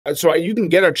So you can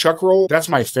get a chuck roll. That's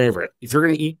my favorite. If you're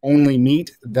going to eat only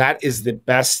meat, that is the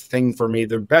best thing for me.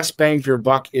 The best bang for your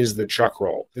buck is the chuck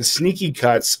roll. The sneaky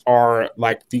cuts are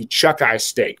like the chuck eye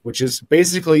steak, which is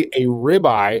basically a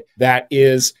ribeye that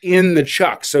is in the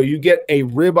chuck. So you get a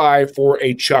ribeye for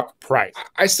a chuck price.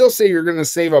 I still say you're going to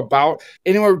save about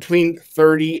anywhere between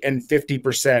 30 and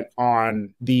 50%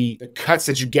 on the cuts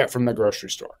that you get from the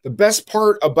grocery store. The best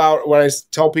part about what I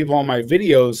tell people on my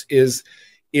videos is,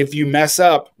 if you mess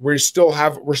up, we're still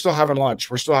having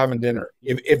lunch. We're still having dinner.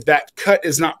 If that cut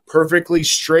is not perfectly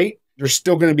straight, you're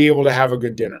still going to be able to have a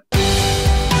good dinner.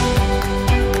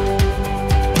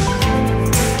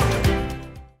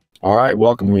 All right,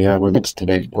 welcome. We have with us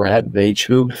today Brad Baych,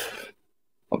 who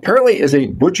apparently is a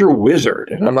butcher wizard,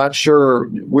 and I'm not sure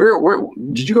where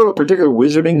did you go to a particular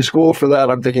wizarding school for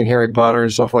that? I'm thinking Harry Potter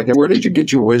and stuff like that. Where did you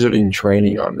get your wizarding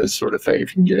training on this sort of thing? If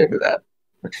you can get into that.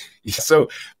 So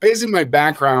basically my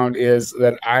background is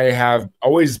that I have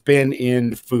always been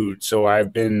in food. So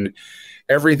I've been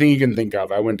everything you can think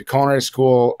of. I went to culinary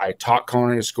school. I taught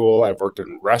culinary school. I've worked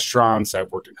in restaurants.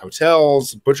 I've worked in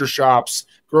hotels, butcher shops,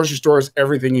 grocery stores,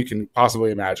 everything you can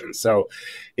possibly imagine. So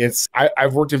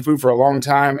I've worked in food for a long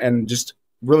time and just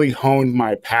really honed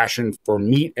my passion for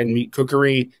meat and meat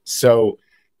cookery. So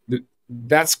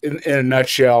that's in a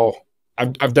nutshell.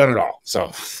 I've done it all.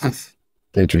 So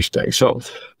Interesting. So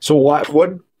what,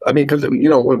 I mean, because,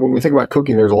 when we think about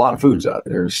cooking, there's a lot of foods out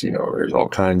there. There's all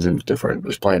kinds of different,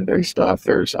 there's plant-based stuff.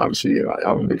 There's obviously,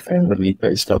 I'm a big fan of the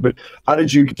meat-based stuff, but how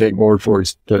did you take more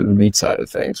towards the meat side of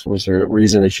things? Was there a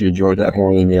reason that you enjoyed that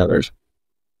more than the others?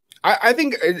 I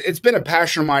think it's been a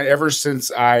passion of mine ever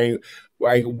since I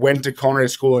went to culinary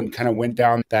school and kind of went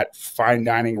down that fine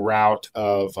dining route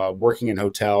of working in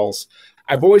hotels.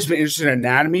 I've always been interested in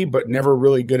anatomy, but never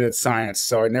really good at science.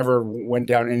 So I never went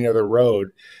down any other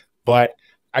road. But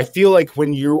I feel like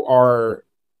when you are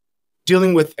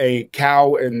dealing with a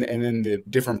cow and then the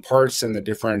different parts and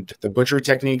the butchery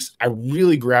techniques, I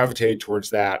really gravitated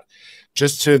towards that.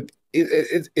 Just to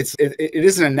it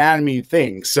is an anatomy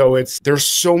thing. So there's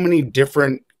so many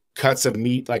different cuts of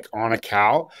meat like on a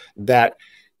cow that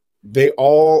they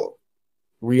all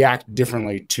react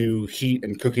differently to heat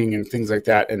and cooking and things like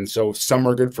that. And so some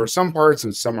are good for some parts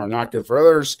and some are not good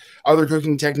for other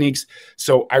cooking techniques.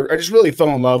 So I just really fell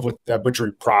in love with that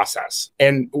butchery process.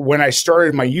 And when I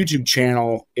started my YouTube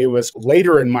channel, it was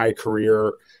later in my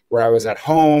career where I was at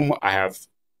home. I have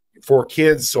 4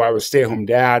 kids, so I was a stay-at-home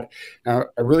dad. I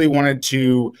really wanted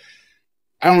to,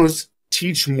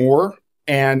 teach more,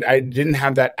 and I didn't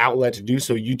have that outlet to do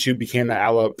so. YouTube became that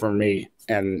outlet for me,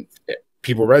 and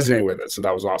people resonate with it. So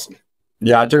that was awesome.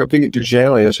 Yeah, I took a peek at your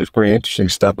channel. This is pretty interesting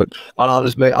stuff, but I'll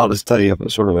just tell you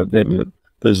sort of a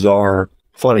bizarre,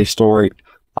 funny story.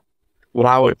 When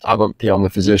I'm a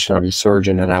physician, I'm a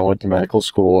surgeon, and I went to medical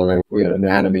school, and then we had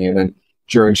anatomy, and then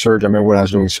during surgery, I remember when I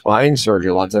was doing spine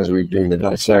surgery, a lot of times we were doing the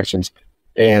dissections,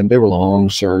 and they were long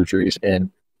surgeries,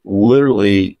 and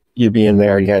literally you'd be in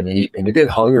there and you had to eat and you get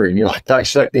hungry and you're like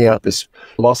dissecting out this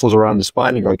muscles around the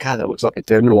spine and you're like, God, that looks like a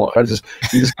tenderloin.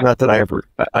 Not that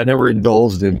I never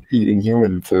indulged in eating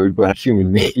human food, but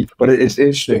human meat. But it's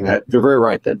interesting that you're very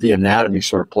right that the anatomy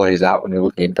sort of plays out when you're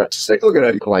looking at steak. Look at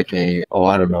it like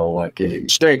like a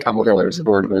steak. I'm looking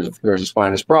at there's a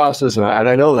spinous process and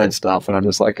I know that stuff and I'm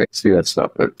just like, I see that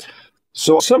stuff. But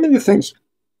so some of the things,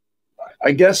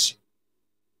 I guess,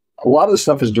 a lot of the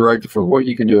stuff is directed for what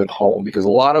you can do at home because a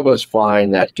lot of us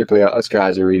find that, particularly us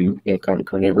guys are eating kind of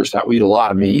carnivorous, that we eat a lot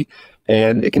of meat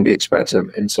and it can be expensive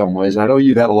in some ways. And I know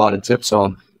you've had a lot of tips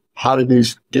on how to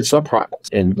get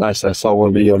subprimals. And I saw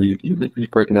one video you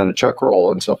breaking down a chuck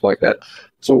roll and stuff like that.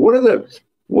 So what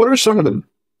are some of the,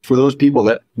 for those people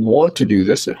that want to do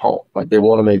this at home, like they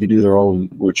want to maybe do their own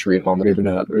butchery at home, they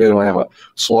don't have a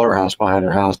slaughterhouse behind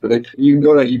their house, but you can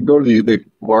go to the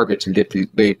markets and get these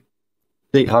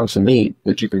big hunks of meat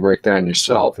that you can break down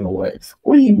yourself in a way.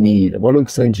 What do you need? What are the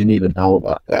things you need to know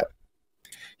about that?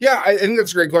 Yeah, I think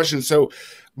that's a great question. So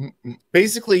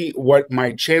basically what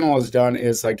my channel has done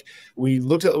is like we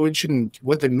looked at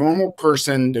what the normal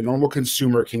person, the normal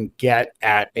consumer can get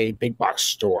at a big box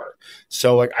store.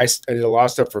 So like I did a lot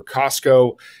of stuff for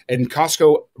Costco, and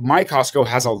my Costco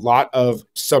has a lot of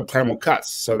subprimal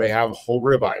cuts. So they have whole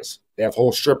ribeyes, they have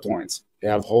whole strip loins, they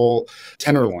have whole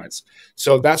tenderloins.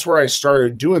 So that's where I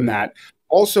started doing that.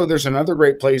 Also, there's another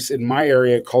great place in my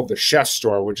area called the Chef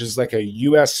Store, which is like a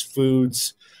U.S.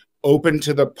 Foods open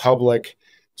to the public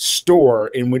store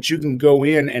in which you can go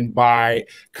in and buy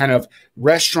kind of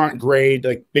restaurant grade,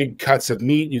 like big cuts of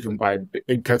meat. You can buy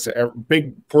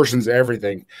big portions of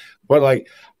everything. But like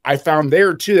I found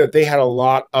there too that they had a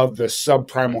lot of the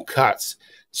subprimal cuts.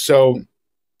 So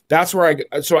That's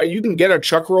where you can get a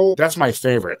chuck roll. That's my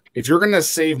favorite. If you're going to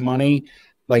save money,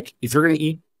 like if you're going to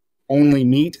eat only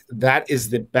meat, that is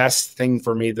the best thing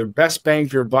for me. The best bang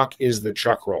for your buck is the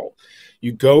chuck roll.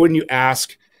 You go and you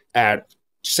ask at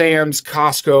Sam's,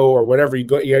 Costco, or whatever. You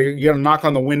got to knock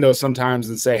on the window sometimes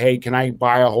and say, hey, can I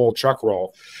buy a whole chuck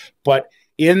roll? But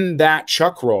in that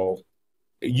chuck roll,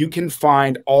 you can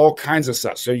find all kinds of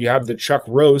stuff. So you have the chuck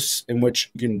roasts, in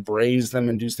which you can braise them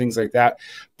and do things like that.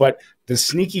 But the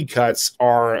sneaky cuts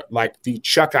are like the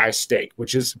chuck eye steak,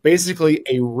 which is basically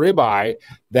a ribeye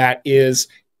that is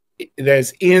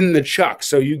in the chuck.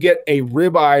 So you get a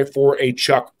ribeye for a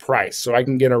chuck price. So I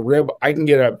can get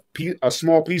a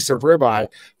small piece of ribeye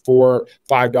for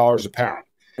 $5 a pound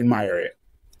in my area.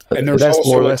 And there's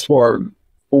that's more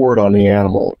forward on the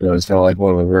animal. It's kind of like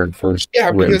one of the very first.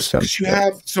 Yeah, because you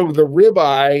have the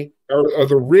ribeye or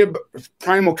the rib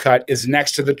primal cut is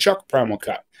next to the chuck primal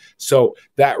cut. So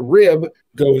that rib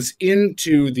goes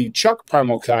into the chuck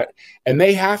primal cut, and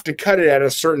they have to cut it at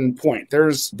a certain point.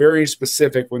 There's very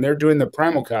specific, when they're doing the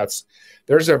primal cuts,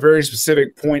 there's a very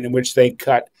specific point in which they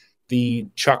cut the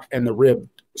chuck and the rib,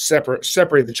 separate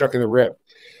the chuck and the rib.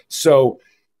 So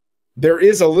there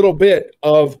is a little bit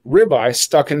of ribeye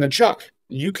stuck in the chuck.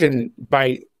 You can,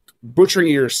 by butchering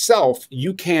it yourself,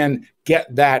 you can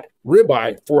get that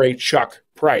ribeye for a chuck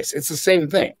price. It's the same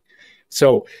thing.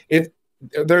 So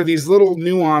there are these little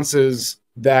nuances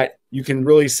that you can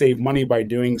really save money by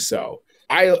doing so.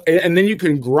 And then you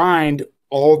can grind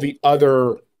all the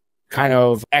other kind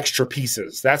of extra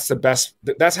pieces. That's the best.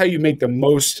 That's how you make the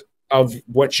most of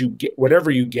what you get,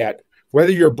 whatever you get,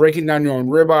 whether you're breaking down your own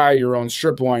ribeye, your own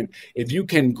strip loin. If you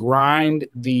can grind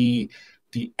the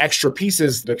extra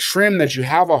pieces, the trim that you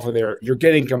have off of there, you're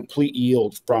getting complete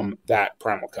yield from that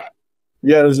primal cut.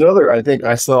 Yeah, there's another, I think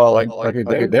I saw like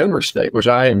a Denver steak, which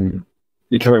I am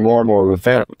becoming more and more of a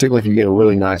fan of, particularly if you get a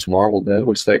really nice marbled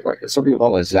Denver steak. Like some people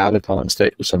call it zabuton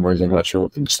steak for some reason. I'm not sure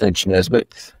what the distinction is,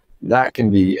 but that can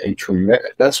be a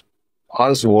tremendous, that's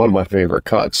honestly one of my favorite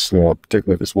cuts,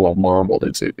 particularly if it's well marbled.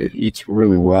 It eats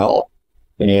really well.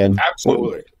 And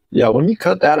absolutely. When you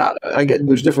cut that out,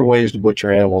 there's different ways to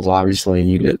butcher animals, obviously, and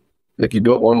you get, if you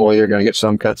do it one way, you're going to get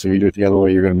some cuts. If you do it the other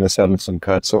way, you're going to miss out on some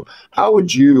cuts. So how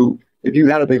would you, if you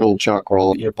had a big old chuck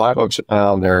roll, $5 a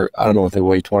pound, I don't know if they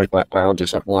weigh 25 pounds or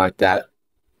something like that,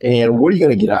 and what are you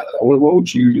going to get out of that? What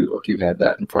would you do if you had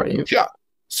that in front of you? Yeah.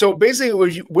 So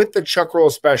basically, with the chuck roll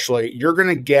especially, you're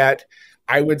going to get,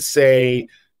 I would say,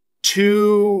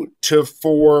 2 to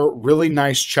 4 really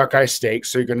nice chuck eye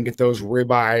steaks. So you're going to get those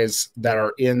ribeyes that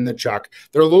are in the chuck.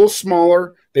 They're a little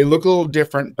smaller. They look a little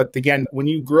different. But again, when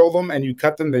you grill them and you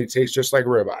cut them, they taste just like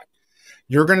ribeye.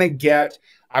 You're going to get,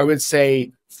 I would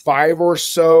say, 5 or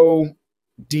so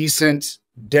decent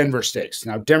Denver steaks.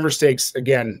 Now, Denver steaks,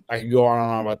 again, I could go on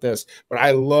and on about this, but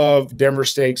I love Denver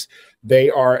steaks.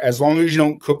 They are, as long as you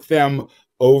don't cook them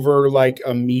over like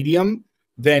a medium,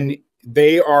 then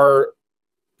they are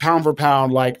pound for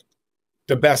pound, like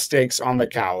the best steaks on the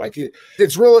cow. Like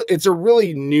it's a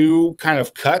really new kind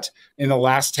of cut in the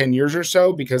last 10 years or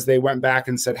so, because they went back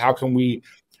and said, how can we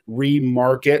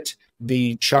remarket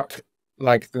the chuck,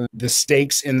 like the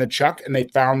steaks in the chuck? And they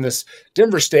found this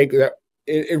Denver steak that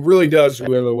it really does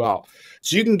really well.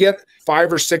 So you can get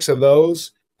 5 or 6 of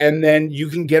those, and then you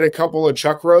can get a couple of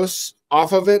chuck roasts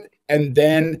off of it. And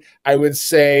then I would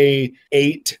say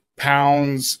 8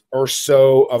 pounds or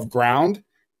so of ground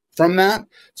from that.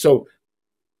 So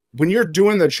when you're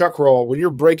doing the chuck roll, when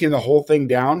you're breaking the whole thing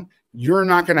down, you're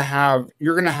going to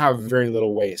have very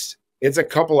little waste. It's a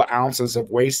couple of ounces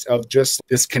of waste of just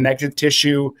this connective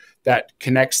tissue that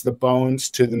connects the bones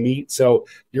to the meat. So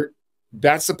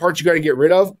that's the part you got to get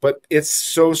rid of, but it's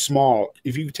so small.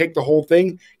 If you take the whole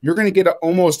thing, you're going to get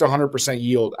almost 100%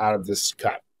 yield out of this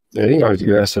cut. Yeah, I think I was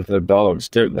going to ask if the dogs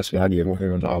do. That's the idea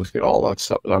when dogs get all that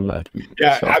stuff on that.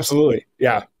 Yeah, so. Absolutely.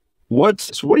 Yeah.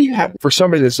 So what do you have for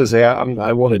somebody that says, hey,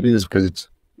 I want to do this because it's,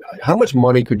 how much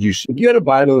money could you, if you had to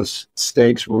buy those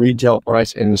steaks retail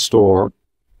price in the store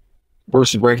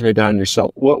versus breaking it down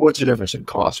yourself, what's the difference in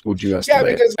cost, would you estimate?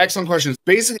 Yeah, because excellent questions.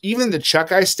 Basically, even the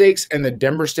chuck eye steaks and the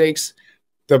Denver steaks,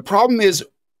 the problem is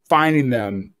finding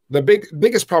them. The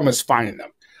biggest problem is finding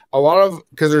them.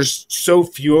 Because there's so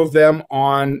few of them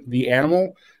on the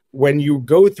animal, when you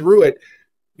go through it,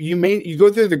 you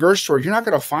go through the grocery store, you're not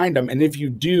going to find them. And if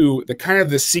you do,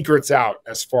 the secret's out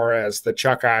as far as the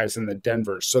chuck eyes and the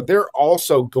Denvers. So they're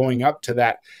also going up to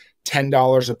that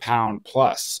 $10 a pound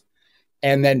plus.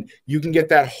 And then you can get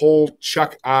that whole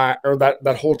chuck eye or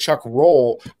that whole chuck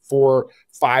roll for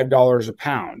 $5 a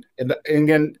pound. And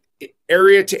again,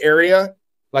 area to area,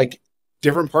 like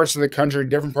different parts of the country,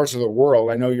 different parts of the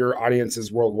world. I know your audience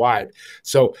is worldwide.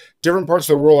 So different parts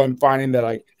of the world, I'm finding that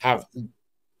I have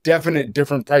definite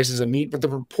different prices of meat, but the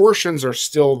proportions are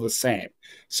still the same.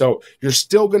 So you're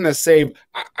still going to save.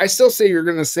 I still say you're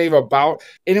going to save about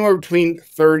anywhere between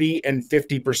 30 and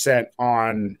 50%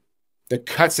 on the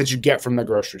cuts that you get from the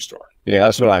grocery store. Yeah,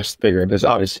 that's what I was figuring. Because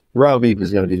obviously, ground beef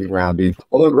is going to be ground beef.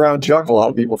 Although ground chuck, a lot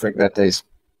of people think that tastes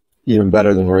even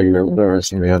better than regular or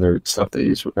some of the other stuff they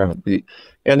use for ground beef.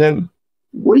 And then,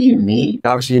 what do you need?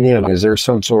 Obviously, you need, is there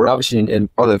some sort, obviously, in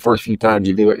probably the first few times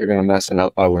you do it, you're going to mess it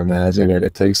up. I would imagine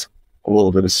it takes a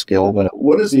little bit of skill. But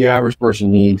what does the average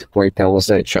person need to break down, let's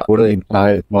say, chuck? What do they,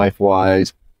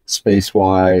 knife-wise,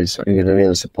 space-wise, any of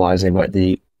the supplies they might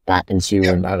need, vacuum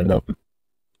sealing, I don't know.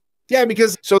 Yeah,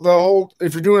 because so the whole,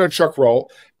 if you're doing a chuck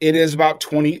roll, it is about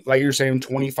 20, like you're saying,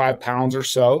 25 pounds or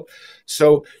so.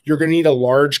 So you're going to need a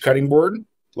large cutting board,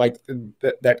 like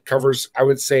that covers, I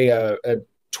would say, a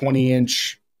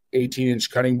 20-inch,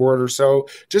 18-inch cutting board or so,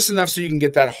 just enough so you can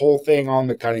get that whole thing on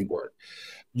the cutting board.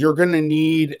 You're going to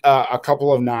need a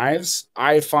couple of knives.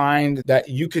 I find that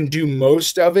you can do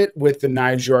most of it with the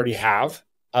knives you already have.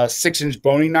 A 6-inch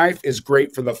boning knife is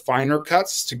great for the finer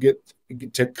cuts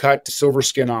to cut silver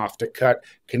skin off, to cut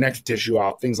connective tissue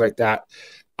off, things like that.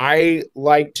 I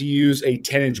like to use a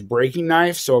 10-inch breaking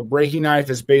knife. So a breaking knife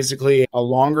is basically a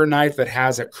longer knife that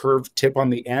has a curved tip on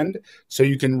the end. So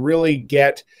you can really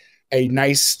get a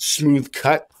nice smooth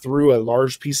cut through a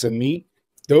large piece of meat.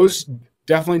 Those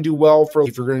definitely do well for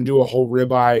if you're going to do a whole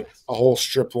ribeye, a whole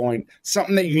strip loin,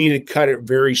 something that you need to cut it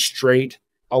very straight.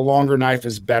 A longer knife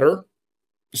is better.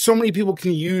 So many people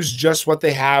can use just what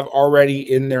they have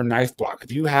already in their knife block.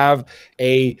 If you have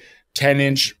a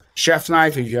 10-inch chef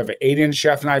knife, if you have an 8-inch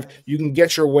chef knife, you can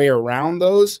get your way around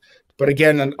those. But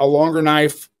again, a longer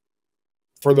knife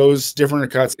for those different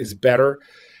cuts is better.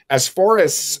 As far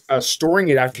as storing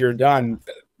it after you're done,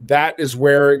 that is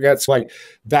where it gets like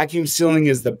vacuum sealing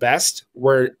is the best,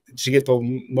 where to get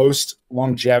the most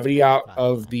longevity out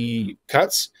of the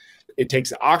cuts. It takes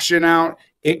the oxygen out.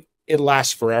 It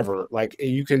lasts forever. Like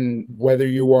you can, whether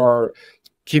you are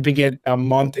keeping it a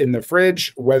month in the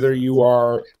fridge, whether you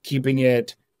are keeping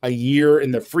it a year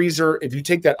in the freezer, if you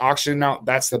take that oxygen out,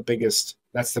 that's the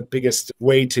biggest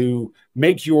way to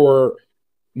make your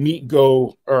meat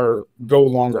go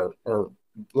longer or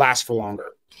last for longer.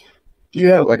 Do you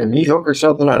have like a meat hook or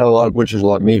something? I know a lot of butchers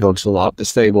like meat hooks a lot to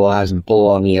stabilize and pull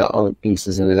on the other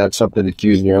pieces. And is that something that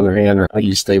you use in your other hand, or how do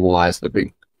you stabilize the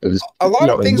meat? A lot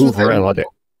of things move around like that.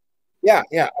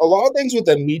 Yeah. A lot of things with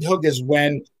the meat hook is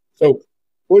when, so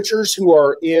butchers who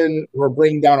are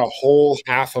bringing down a whole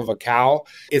half of a cow,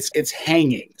 it's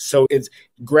hanging. So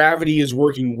gravity is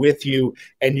working with you,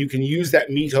 and you can use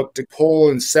that meat hook to pull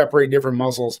and separate different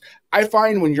muscles. I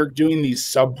find when you're doing these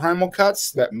subprimal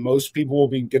cuts that most people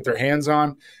will get their hands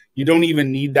on, you don't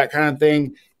even need that kind of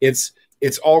thing. It's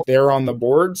all there on the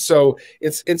board. So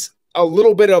it's a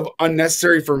little bit of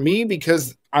unnecessary for me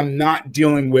because I'm not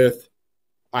dealing with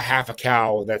a half a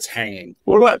cow that's hanging.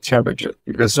 What about temperature?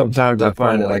 Because sometimes I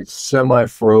find that like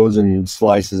semi-frozen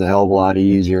slice is a hell of a lot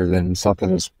easier than something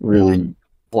that's really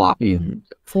floppy and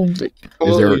flimsy.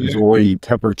 Is there a way you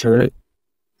temperature it?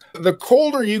 The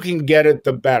colder you can get it,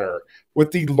 the better.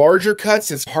 With the larger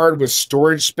cuts, it's hard with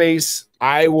storage space.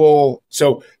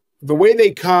 So the way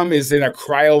they come is in a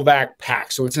cryovac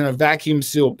pack. So it's in a vacuum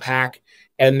sealed pack,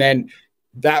 and then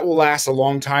that will last a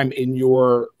long time in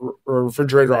your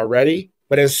refrigerator already.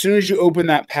 But as soon as you open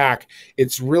that pack, you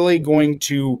really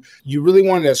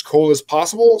want it as cold as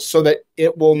possible so that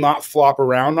it will not flop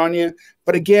around on you.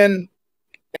 But again,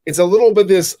 it's a little bit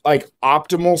this like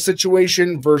optimal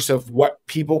situation versus what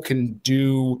people can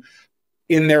do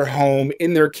in their home,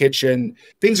 in their kitchen.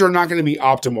 Things are not going to be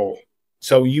optimal.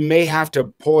 So you may have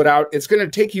to pull it out. It's going to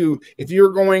take you, if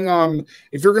you're going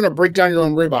to break down your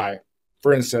own ribeye,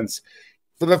 for instance,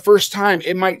 for the first time,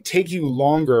 it might take you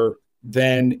longer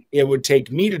than it would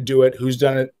take me to do it, who's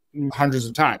done it hundreds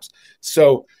of times.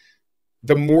 So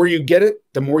the more you get it,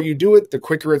 the more you do it, the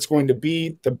quicker it's going to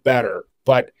be, the better.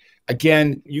 But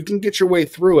again, you can get your way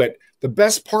through it. The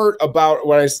best part about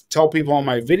what I tell people on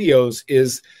my videos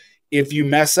is if you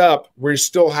mess up, we're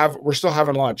still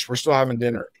having lunch, we're still having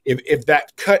dinner. If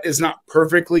that cut is not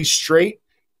perfectly straight,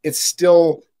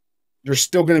 you're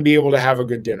still going to be able to have a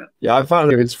good dinner. Yeah, I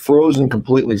found if it's frozen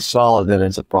completely solid, then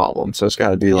it's a problem. So it's got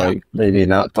to be like maybe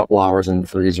a couple hours in the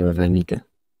freezer, and then you can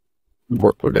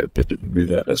work with it to do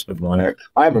that. That's been my.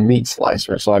 I have a meat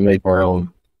slicer, so I make our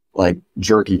own like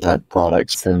jerky type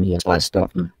products and slice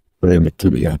stuff and put them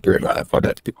to me after it. I find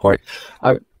that to be quite.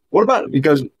 What about,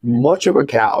 because much of a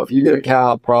cow, if you get a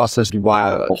cow processed, you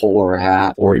buy a whole or a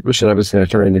half, or you push it up, it's going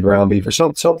to turn into ground beef or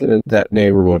something in that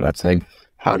neighborhood, I think.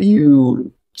 How do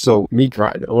you, so meat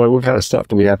grind, what kind of stuff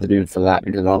do we have to do for that?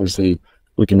 Because obviously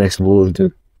we can make some wood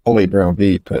to only ground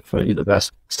beef, but for the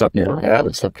best stuff you have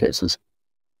in some cases.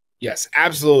 Yes,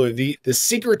 absolutely. The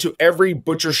secret to every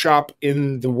butcher shop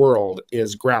in the world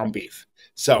is ground beef.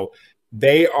 So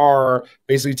they are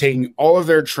basically taking all of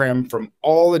their trim from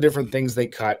all the different things they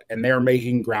cut, and they're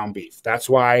making ground beef. That's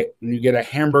why when you get a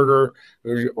hamburger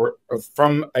or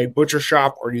from a butcher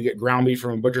shop, or you get ground beef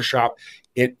from a butcher shop,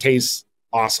 it tastes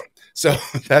awesome. So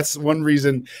that's one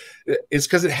reason, is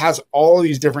because it has all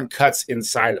these different cuts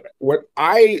inside of it. What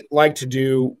I like to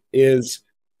do is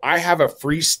I have a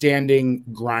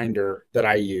freestanding grinder that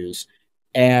I use,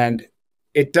 and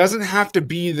it doesn't have to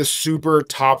be the super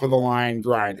top of the line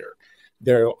grinder.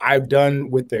 I've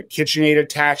done with the KitchenAid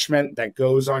attachment that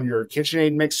goes on your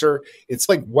KitchenAid mixer. It's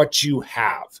like what you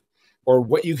have or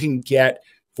what you can get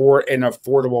for an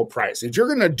affordable price. If you're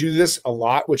going to do this a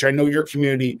lot, which I know your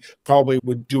community probably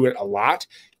would do it a lot,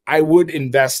 I would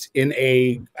invest in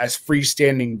a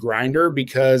freestanding grinder,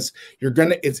 because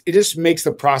it just makes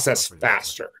the process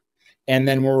faster. And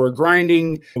then when we're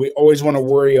grinding, we always want to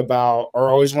worry about, or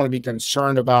always want to be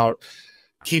concerned about,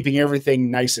 keeping everything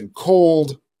nice and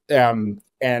cold.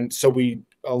 And so we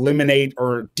eliminate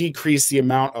or decrease the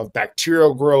amount of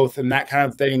bacterial growth and that kind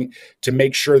of thing to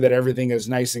make sure that everything is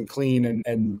nice and clean.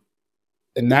 And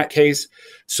in that case,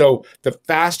 so the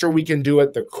faster we can do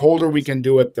it, the colder we can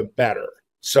do it, the better.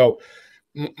 So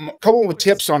a couple of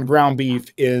tips on ground beef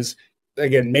is,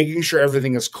 again, making sure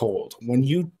everything is cold. When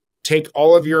you take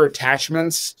all of your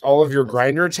attachments, all of your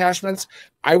grinder attachments,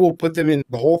 I will put them in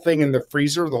the whole thing in the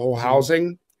freezer, the whole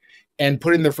housing, and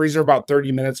put in the freezer about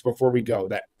 30 minutes before we go,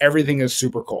 that everything is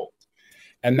super cold.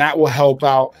 And that will help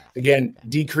out, again,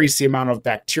 decrease the amount of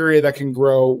bacteria that can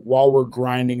grow while we're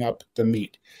grinding up the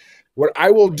meat. What I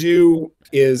will do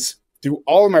is, through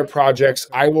all of my projects,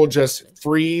 I will just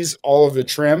freeze all of the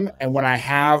trim. And when I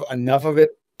have enough of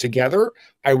it together,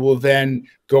 I will then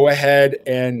go ahead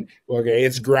and, okay,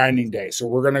 it's grinding day. So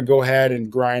we're going to go ahead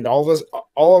and grind all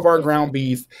of our ground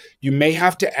beef. You may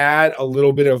have to add a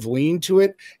little bit of lean to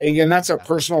it. And again, that's a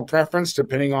personal preference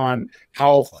depending on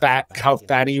how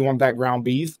fatty you want that ground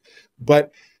beef.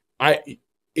 But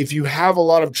if you have a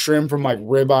lot of trim from like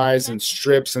ribeyes and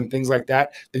strips and things like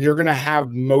that, then you're going to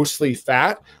have mostly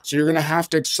fat. So you're going to have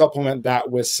to supplement that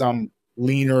with some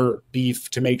leaner beef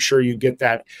to make sure you get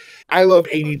that. I love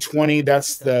 80-20.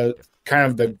 That's the kind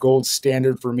of the gold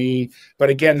standard for me. But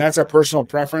again, that's a personal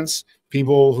preference.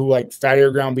 People who like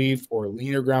fattier ground beef or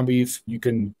leaner ground beef,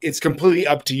 it's completely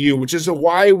up to you, which is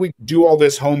why we do all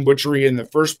this home butchery in the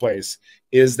first place,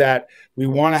 is that we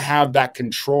want to have that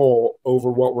control over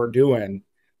what we're doing,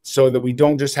 so that we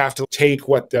don't just have to take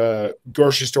what the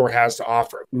grocery store has to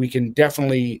offer. We can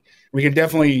definitely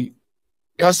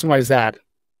customize that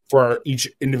for each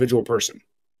individual person.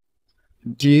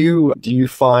 Do you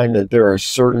find that there are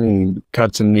certain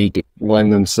cuts of meat that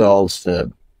lend themselves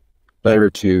better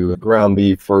to ground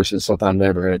beef versus something I'm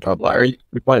never going to talk about?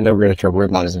 You're probably never going to try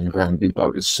ribeyes in ground beef, I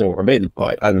would assume, or maybe,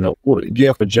 but I don't know. Do you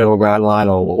have a general guideline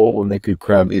on what make good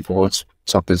ground beef, or what's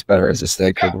something's better as a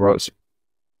steak or the roast?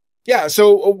 Yeah.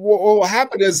 So what will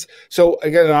happen is, so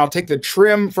again, I'll take the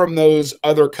trim from those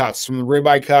other cuts, from the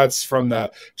ribeye cuts, from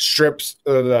the strips,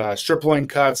 the strip loin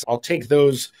cuts. I'll take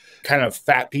those kind of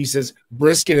fat pieces.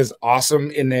 Brisket is awesome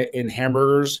in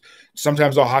hamburgers.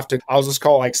 Sometimes I'll just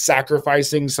call it like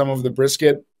sacrificing some of the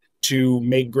brisket to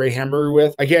make great hamburger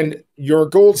with. Again, your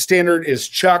gold standard is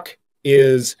chuck,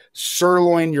 is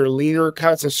sirloin. Your leaner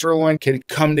cuts of sirloin can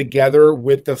come together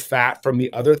with the fat from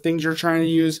the other things you're trying to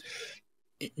use.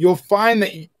 You'll find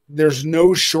that there's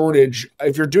no shortage.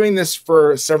 If you're doing this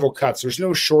for several cuts, there's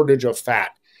no shortage of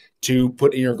fat to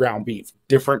put in your ground beef.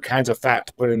 Different kinds of fat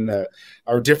to put in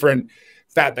or different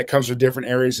fat that comes from different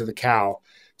areas of the cow.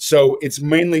 So it's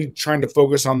mainly trying to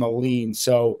focus on the lean.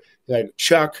 So like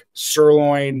chuck,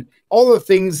 sirloin, all the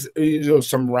things,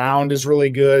 some round is really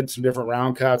good, some different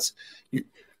round cuts.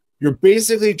 You're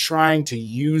basically trying to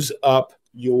use up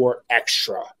your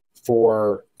extra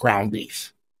for ground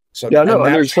beef. So yeah, no,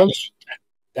 there's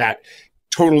that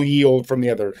total yield from the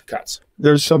other cuts.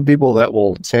 There's some people that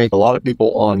will take, a lot of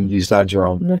people on these diets are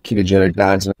on ketogenic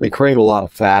diets, and they crave a lot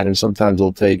of fat, and sometimes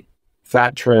they'll take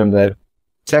fat trim that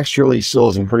texturally still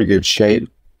is in pretty good shape,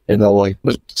 and they'll like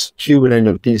cube it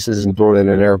into pieces and throw it in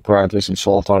an air fryer, throw some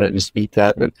salt on it, and just eat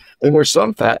that. But then there's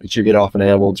some fat that you get off an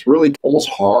animal, it's really almost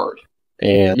hard.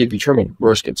 And if you trim a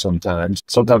brisket sometimes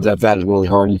that fat is really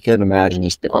hard. You can't imagine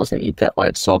just, I was going to eat that by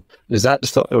itself. Is that the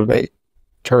stuff that would make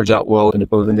turns out well in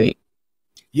the meat.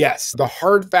 Yes, the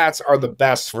hard fats are the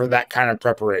best for that kind of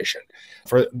preparation,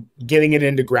 for getting it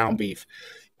into ground beef.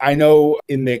 I know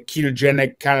in the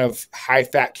ketogenic kind of high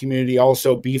fat community,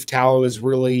 also beef tallow is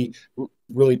really,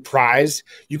 really prized.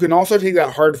 You can also take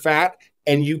that hard fat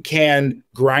and you can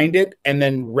grind it and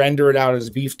then render it out as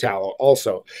beef tallow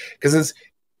also. Because it's,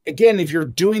 again, if you're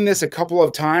doing this a couple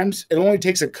of times, it only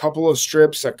takes a couple of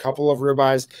strips, a couple of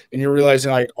ribeyes, and you're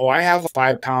realizing like, oh, I have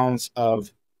 5 pounds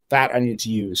of fat I need to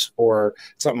use or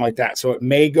something like that. So it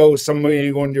may go somewhere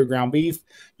you go into your ground beef.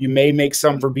 You may make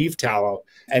some for beef tallow,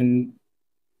 and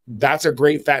that's a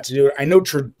great fat to do it. I know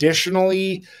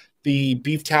traditionally the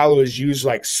beef tallow is used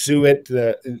like suet,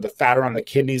 the fat around the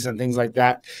kidneys and things like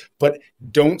that. But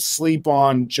don't sleep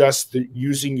on just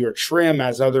using your trim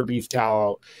as other beef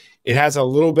tallow. It has a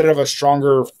little bit of a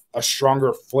stronger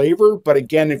flavor. But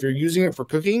again, if you're using it for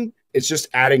cooking, it's just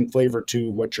adding flavor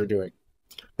to what you're doing.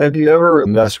 Have you ever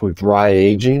messed with dry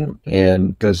aging?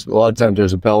 And because a lot of times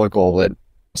there's a pellicle that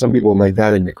some people make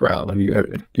that in the ground. Do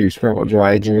you experiment with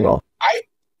dry aging at all?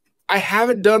 I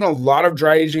haven't done a lot of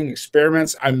dry aging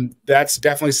experiments. That's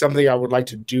definitely something I would like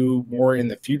to do more in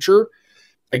the future.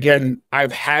 Again,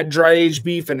 I've had dry aged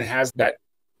beef and it has that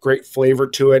great flavor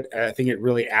to it. I think it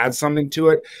really adds something to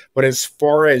it. But as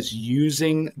far as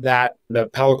using the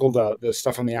pellicle, the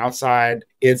stuff on the outside,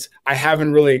 I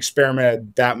haven't really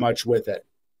experimented that much with it.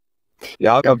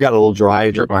 Yeah, I've got a little dry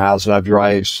ager at my house, and I've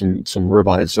dry aged some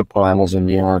ribeyes, subprimals, and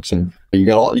yards, and you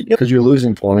got all, because you're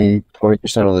losing 20%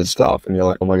 of this stuff, and you're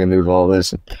like, what am I going to do with all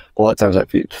this? And a lot of times I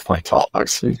feed my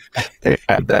dogs. They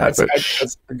have that, but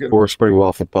it works pretty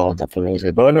well for pellet.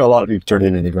 But I know a lot of people turn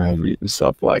it into ground meat and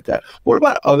stuff like that. What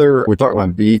about we're talking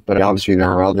about beef, but obviously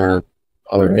there are other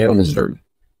animals that are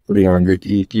pretty darn good to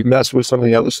eat. Do you mess with some of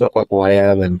the other stuff like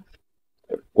lamb and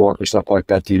pork or stuff like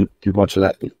that? Do you do much of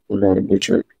that regarding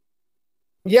butchery?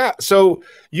 Yeah, so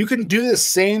you can do the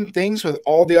same things with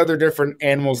all the other different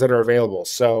animals that are available.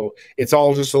 So it's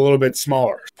all just a little bit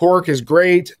smaller. Pork is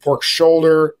great. Pork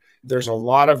shoulder. There's a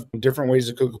lot of different ways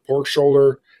to cook a pork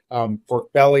shoulder,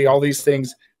 pork belly, all these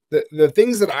things. The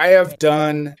things that I have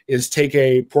done is take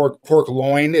a pork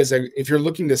loin. If you're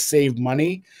looking to save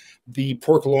money, the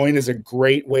pork loin is a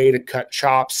great way to cut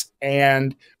chops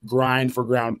and grind for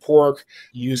ground pork.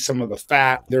 Use some of the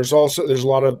fat. There's a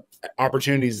lot of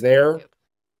opportunities there.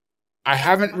 I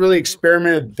haven't really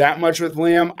experimented that much with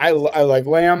lamb. I like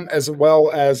lamb as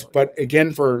well as, but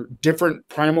again, for different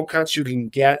primal cuts you can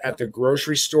get at the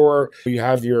grocery store, you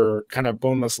have your kind of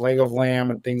boneless leg of lamb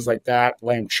and things like that,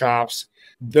 lamb chops.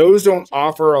 Those don't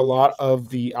offer a lot of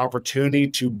the opportunity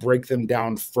to break them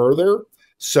down further.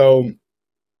 So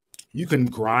you can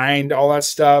grind all that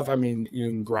stuff. I mean, you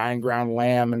can grind ground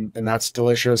lamb and that's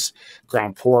delicious,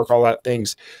 ground pork, all that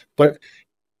things. But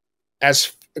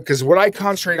because what I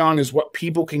concentrate on is what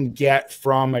people can get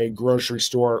from a grocery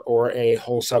store or a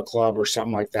wholesale club or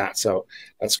something like that. So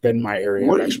that's been my area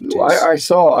of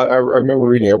expertise. I remember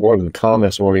reading at one of the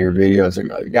comments on one of your videos,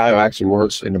 a guy who actually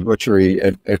works in the butchery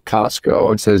at Costco,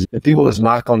 and says if people just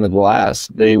knock on the glass,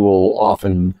 they will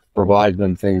often provide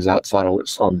them things outside of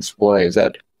what's on display. Is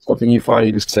that something you find?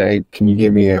 You just say, can you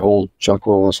give me a whole chuck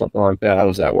roll or something like that? How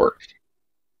does that work?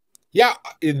 Yeah,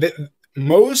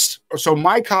 so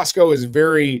my Costco is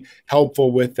very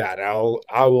helpful with that.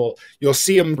 You'll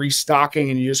see them restocking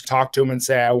and you just talk to them and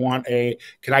say,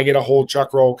 can I get a whole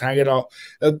chuck roll?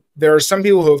 There are some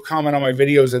people who have commented on my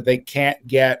videos that they can't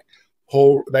get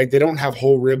they don't have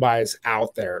whole ribeyes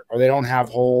out there, or they don't have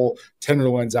whole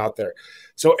tenderloins out there.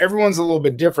 So everyone's a little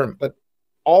bit different, but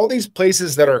all these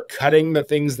places that are cutting the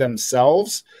things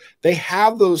themselves, they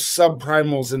have those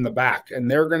subprimals in the back,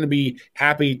 and they're going to be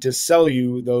happy to sell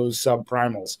you those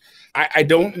subprimals. I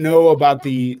don't know about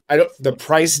the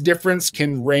price difference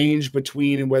can range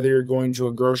between whether you're going to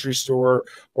a grocery store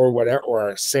or whatever, or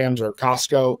a Sam's or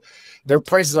Costco. Their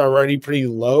prices are already pretty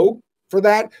low for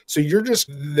that. So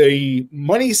the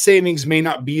money savings may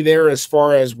not be there as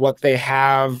far as what they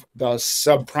have, the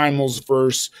subprimals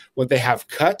versus what they have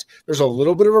cut. There's a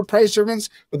little bit of a price difference,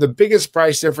 but the biggest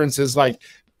price difference is like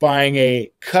buying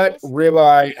a cut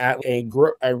ribeye at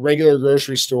a regular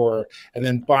grocery store and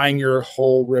then buying your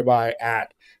whole ribeye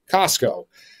at Costco.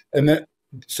 And then,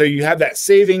 so you have that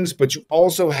savings, but you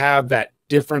also have that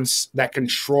difference, that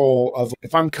control of,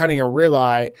 if I'm cutting a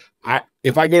ribeye,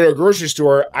 if I go to a grocery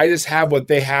store, I just have what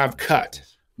they have cut.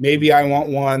 Maybe I want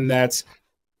one that's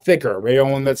thicker. Maybe I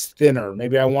want one that's thinner.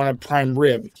 Maybe I want a prime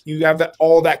rib. You have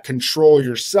all that control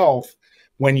yourself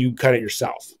when you cut it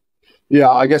yourself.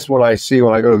 Yeah, I guess when I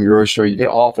go to the grocery store, you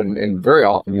get very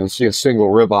often, you'll see a single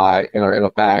ribeye in a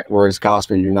pack, whereas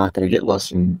Costco, you're not going to get less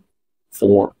than 3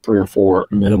 or 4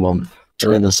 minimum.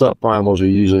 And the subprimals are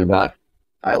usually about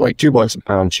like $2 a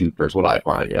pound cheaper is what I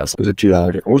find. Yes, it was a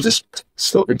 $2. It was just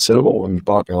still considerable when you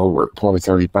bought over 20,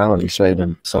 30 pounds. You're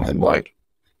saving something like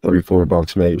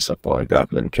 $34 maybe, something like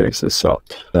that in cases. So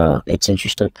it's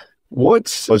interesting.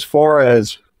 As far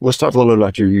as, let's talk a little bit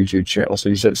about your YouTube channel. So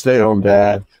you said stay-at-home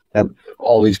dad, have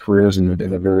all these careers in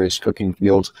the various cooking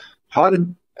fields. How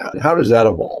does that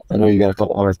evolve? I know you got a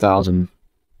couple 100,000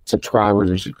 subscribers,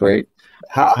 which is great.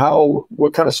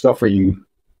 What kind of stuff are you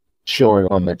showing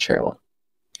on that channel?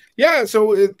 Yeah,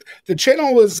 so the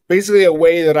channel was basically a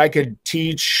way that I could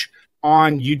teach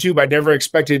on YouTube. I never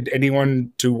expected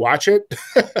anyone to watch it.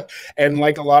 And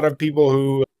like a lot of people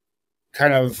who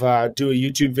kind of do a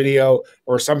YouTube video,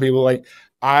 or some people, like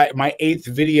my 8th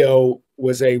video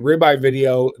was a ribeye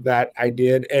video that I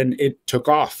did, and it took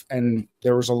off. And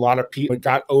there was a lot of people. It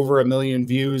got over 1 million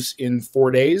views in 4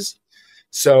 days.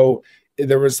 So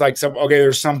there was like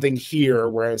there's something here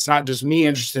where it's not just me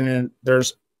interested in it.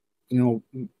 There's,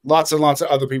 lots and lots of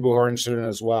other people who are interested in it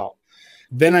as well.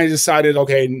 Then I decided,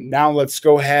 okay, now let's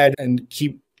go ahead and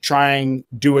keep trying,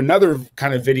 do another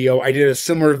kind of video. I did a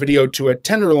similar video to a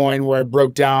tenderloin where I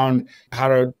broke down how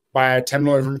to buy a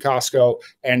tenderloin from Costco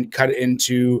and cut it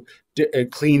into,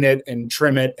 clean it and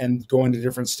trim it and go into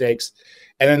different steaks.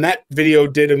 And then that video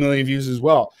did 1 million views as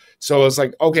well. So it's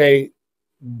like, okay,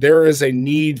 there is a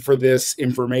need for this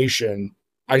information.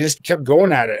 I just kept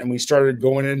going at it, and we started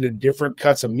going into different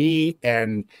cuts of meat.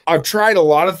 And I've tried a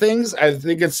lot of things. I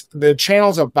think the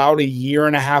channel's about 1.5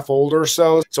 years old or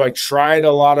so. So I tried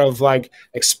a lot of like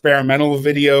experimental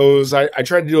videos. I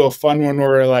tried to do a fun one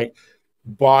where I like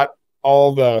bought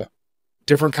all the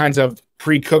different kinds of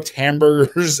pre-cooked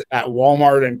hamburgers at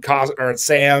Walmart and Costco or at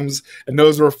Sam's, and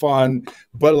those were fun.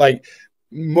 But like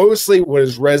mostly what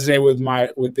has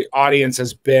resonated with the audience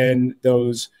has been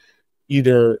those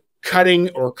either cutting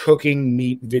or cooking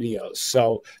meat videos.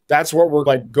 So that's what we're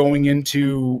like going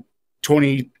into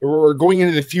we're going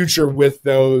into the future with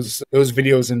those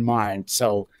videos in mind.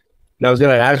 So now I was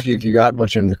going to ask you if you got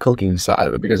much in the cooking side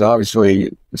of it, because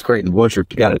obviously it's great in the butcher.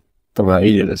 You got to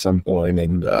eat it at some point.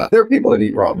 And there are people that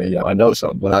eat raw meat. I know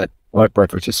some, but my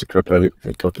preference is to cook it.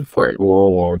 I cooked it for a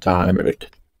long time, and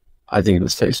I think it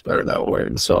just tastes better that way.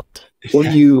 And so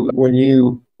when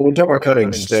we talk about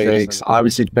cutting steaks,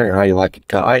 obviously depending on how you like it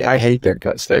cut. I hate thin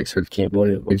cut steaks, so you can't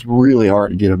believe it. It's really hard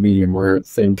to get a medium rare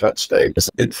thin cut steak.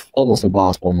 It's almost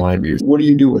impossible in my view. What do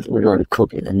you do with regard to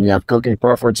cooking? And you have cooking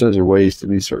preferences or ways to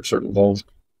do certain things?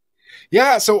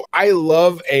 Yeah, so I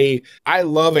love a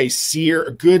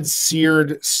good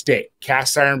seared steak,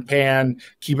 cast iron pan,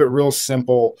 keep it real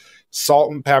simple,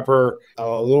 salt and pepper,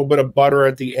 a little bit of butter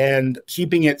at the end,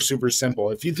 keeping it super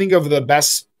simple. If you think of the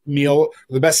best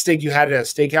steak you had at a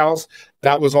steakhouse,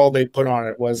 that was all they put on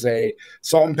it, was a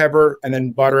salt and pepper and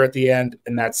then butter at the end,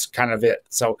 and that's kind of it.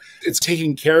 So it's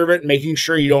taking care of it, making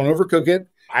sure you don't overcook it.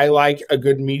 I like a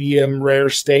good medium rare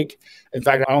steak. In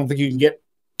fact, I don't think you can get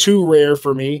too rare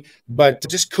for me, but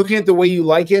just cooking it the way you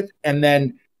like it and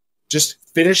then just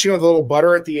finishing with a little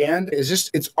butter at the end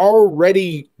it's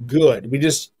already good.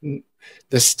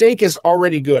 The steak is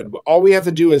already good. All we have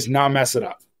to do is not mess it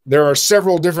up. There are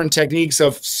several different techniques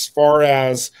or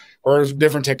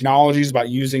different technologies about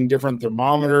using different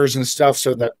thermometers and stuff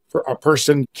so that a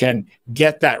person can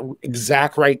get that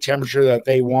exact right temperature that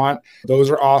they want.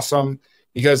 Those are awesome,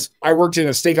 because I worked in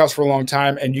a steakhouse for a long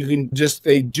time, and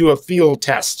they do a field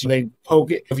test. They poke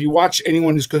it. If you watch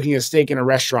anyone who's cooking a steak in a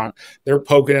restaurant, they're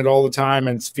poking it all the time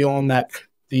and it's feeling that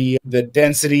the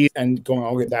density and going,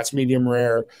 okay, that's medium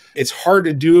rare. It's hard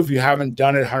to do if you haven't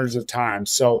done it hundreds of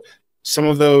times. So some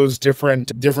of those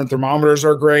different thermometers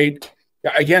are great.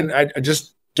 Again, I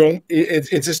just don't. It's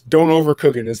just don't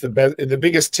overcook it. It's the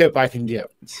biggest tip I can give.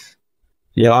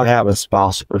 Yeah, I have a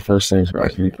spouse for first things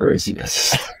right me crazy.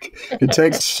 It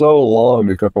takes so long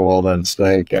to cook a well done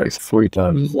steak. It's 3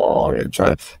 times long, and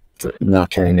try to not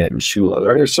carrying that in shoe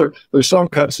leather. There's some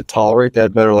cuts that tolerate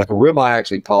that better. Like a ribeye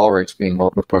actually tolerates being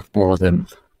overcooked more than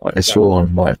a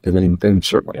sirloin might, and then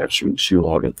certainly have shoe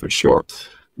leather for sure.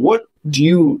 What do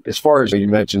you, as far as you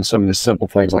mentioned, some of the simple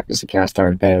things like this, a cast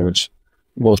iron pan, which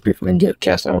most people can get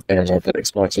cast iron pans off that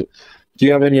expensive. Do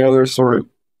you have any other sort of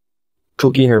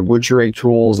cooking or butchery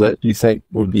tools that you think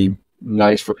would be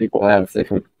nice for people to have if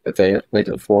they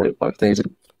can afford it? Like things that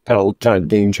kind of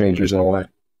game changers in a way.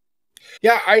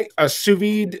 Yeah, a sous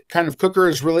vide kind of cooker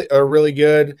is really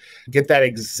good. Get that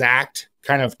exact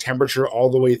kind of temperature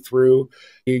all the way through.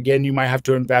 Again, you might have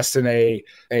to invest in a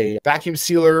vacuum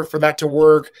sealer for that to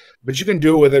work, but you can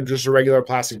do it with just a regular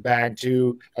plastic bag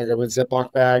too, like a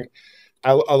Ziploc bag.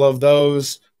 I love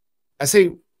those. I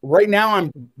say right now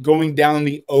I'm going down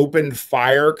the open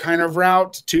fire kind of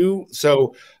route too.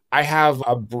 So I have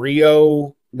a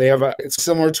Brio. It's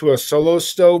similar to a solo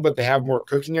stove, but they have more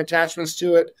cooking attachments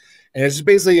to it. And it's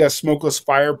basically a smokeless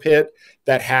fire pit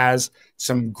that has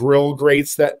some grill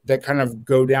grates that kind of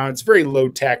go down. It's very low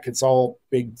tech. It's all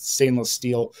big stainless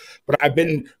steel. But I've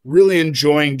been really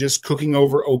enjoying just cooking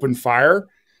over open fire.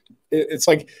 It's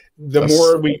like the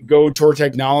more we go toward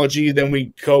technology, then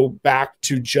we go back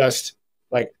to just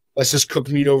like, let's just cook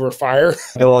meat over fire.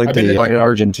 I like the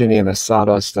Argentinian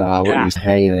asada style, what he's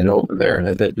hanging it over there,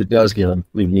 and it does give him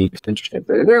unique. It's interesting.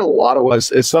 There are a lot of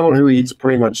ways. As someone who eats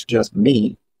pretty much just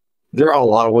meat, there are a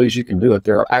lot of ways you can do it.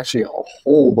 There are actually a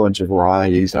whole bunch of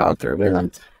varieties out there. There are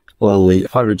literally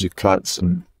hundreds of cuts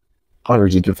and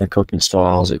hundreds of different cooking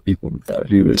styles that people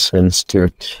do this sense to.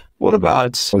 What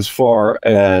about as far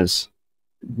as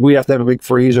we have to have a big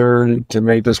freezer to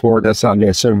make this work? That's not, I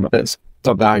assume that's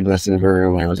something I invested in very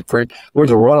early. I was afraid there was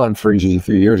a run on freezers a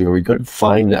few years ago. We couldn't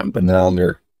find them, but now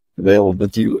they're available.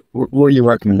 But what are your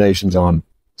recommendations on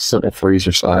simple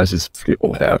freezer sizes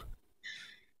people have?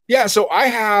 Yeah,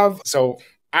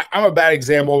 I'm a bad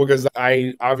example because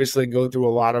I obviously go through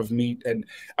a lot of meat. And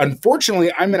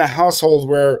unfortunately, I'm in a household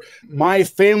where my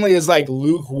family is like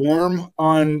lukewarm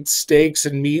on steaks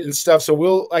and meat and stuff.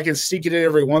 So I can sneak it in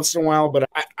every once in a while, but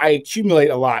I accumulate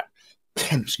a lot.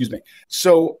 Excuse me.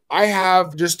 So I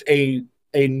have just a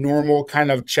normal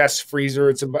kind of chest freezer.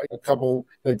 It's about a couple,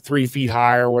 like 3 feet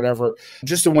high or whatever,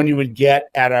 just the one you would get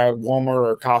at a Walmart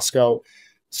or Costco.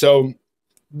 So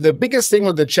the biggest thing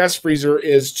with the chest freezer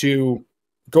is to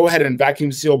go ahead and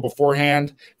vacuum seal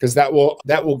beforehand, because that will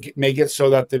make it so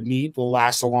that the meat will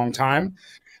last a long time.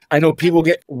 I know people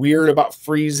get weird about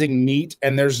freezing meat,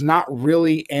 and there's not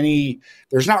really any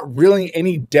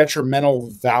detrimental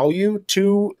value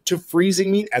to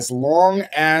freezing meat as long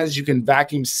as you can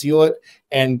vacuum seal it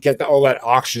and get all that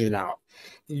oxygen out.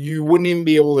 You wouldn't even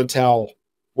be able to tell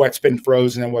what's been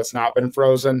frozen and what's not been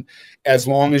frozen as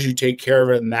long as you take care of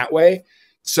it in that way.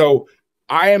 So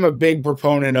I am a big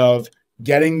proponent of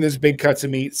getting these big cuts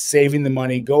of meat, saving the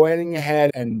money, going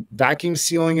ahead and vacuum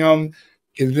sealing them.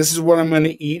 If this is what I'm going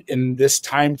to eat in this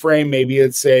time frame, maybe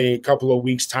it's a couple of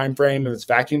weeks time frame if it's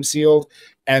vacuum sealed,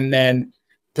 and then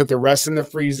put the rest in the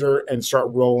freezer and start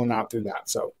rolling out through that.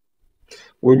 So,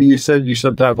 well, you said you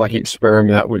sometimes like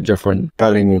experiment with different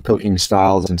cutting and cooking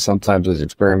styles, and sometimes those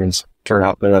experiments turn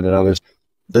out better than others.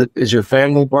 Is your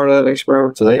family part of that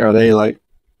experiment? Are they like,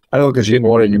 I know because you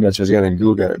mentioned he's got a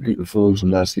Google eating foods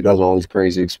and he does all these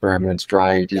crazy experiments,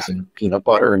 dry ages and peanut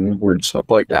butter and weird stuff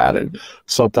like that. And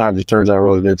sometimes it turns out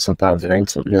really good, sometimes it ain't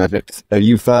so good. Have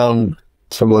you found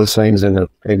some of those things and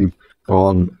maybe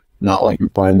gone not like you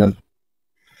find them?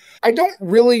 I don't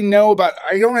really know about,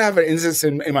 I don't have an instance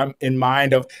in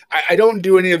mind of, I don't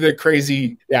do any of the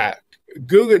crazy,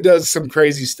 Guga does some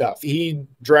crazy stuff. He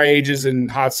dry ages in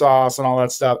hot sauce and all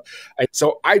that stuff.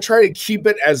 So I try to keep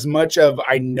it as much of,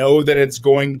 I know that it's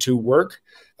going to work.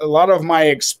 A lot of my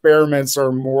experiments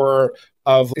are more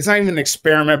of, it's not even an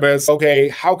experiment, but it's, okay,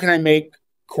 how can I make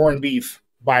corned beef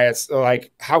by its,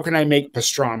 like, how can I make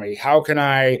pastrami? How can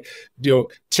I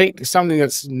take something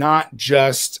that's not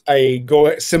just a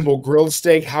simple grilled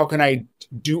steak? How can I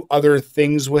do other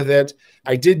things with it?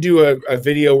 I did do a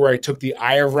video where I took the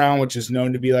eye round, which is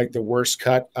known to be like the worst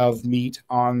cut of meat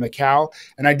on the cow.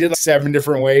 And I did like 7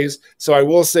 different ways. So I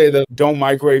will say that don't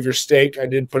microwave your steak. I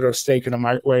did put a steak in a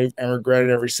microwave and regretted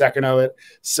every second of it.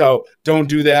 So don't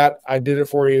do that. I did it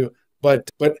for you. But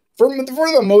for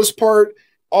the most part,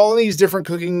 all these different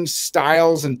cooking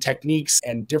styles and techniques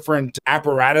and different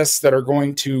apparatus that are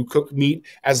going to cook meat,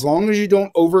 as long as you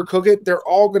don't overcook it, they're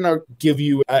all going to give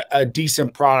you a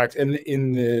decent product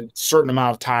in the certain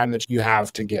amount of time that you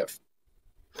have to give.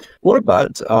 What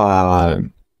about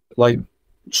like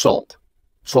salt?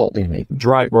 Salting meat.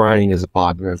 Dry brining is a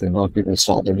popular thing. A lot of people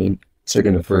salt their meat,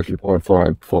 chicken the first report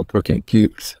for cooking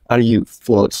cubes. How do you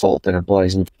float salt in a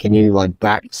place? And can you like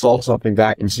salt something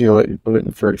back and seal it and put it in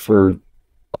the fridge for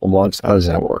months? How does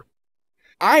that work?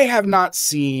 I have not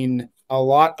seen a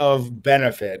lot of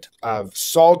benefit of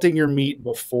salting your meat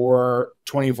before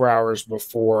 24 hours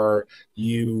before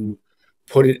you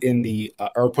put it in the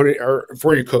or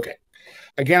before you cook it.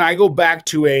 Again, I go back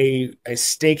to a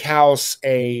steakhouse,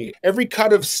 every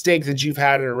cut of steak that you've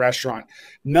had at a restaurant,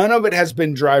 none of it has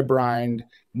been dry brined.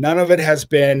 None of it has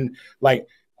been like,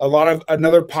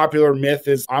 another popular myth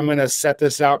is I'm going to set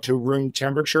this out to room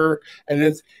temperature.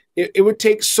 And it would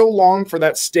take so long for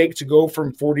that steak to go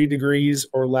from 40 degrees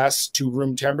or less to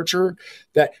room temperature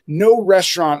that no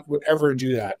restaurant would ever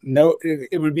do that. No,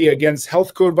 it would be against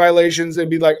health code violations. It'd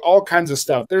be like all kinds of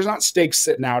stuff. There's not steaks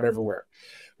sitting out everywhere.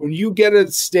 when you get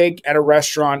a steak at a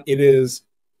restaurant,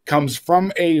 comes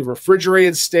from a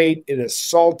refrigerated state. It is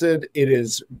salted, it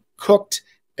is cooked,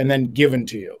 and then given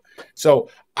to you. So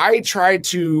I try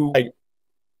to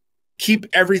keep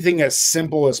everything as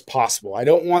simple as possible. I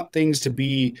don't want things to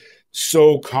be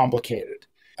so complicated.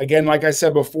 Again, like I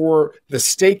said before, the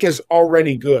steak is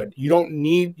already good.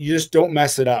 You just don't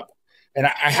mess it up. And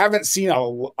I haven't seen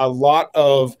a lot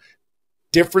of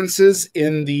differences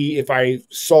if I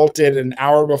salted an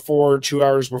hour before, 2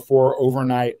 hours before,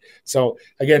 overnight. So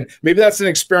again, maybe that's an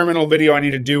experimental video I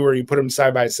need to do where you put them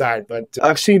side by side. But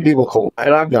I've seen people cook,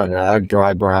 and I've done that. I've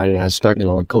dry brine and I stuck it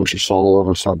on kosher salt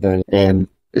over something, and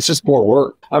it's just more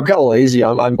work. I'm kind of lazy.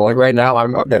 I'm like right now,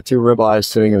 I've got 2 ribeyes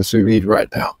sitting in the sous vide right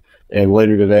now. And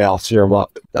later today, I'll sear them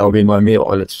up. That'll be my meal,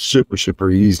 and it's super, super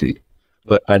easy.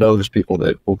 But I know there's people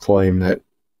that will claim that.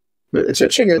 But it's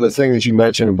interesting the thing that you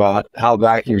mentioned about how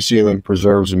vacuum sealing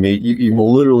preserves the meat. You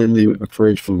will literally leave it in the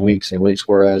fridge for weeks and weeks,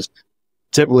 whereas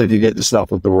typically if you get the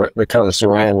stuff with the kind of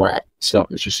saran wrap stuff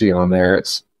that you see on there,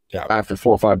 it's after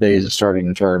 4 or 5 days, it's starting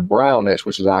to turn brownish,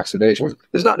 which is oxidation.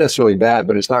 It's not necessarily bad,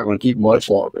 but it's not going to keep much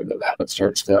longer than that. It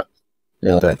starts to,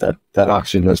 that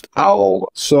oxygen.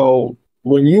 So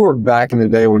when you were back in the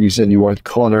day when you said you went to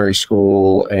culinary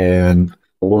school and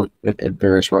worked at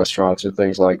various restaurants and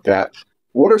things like that,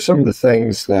 what are some of the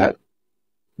things that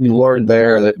you learned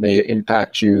there that may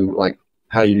impact you, like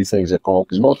how you do things at home?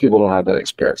 Because most people don't have that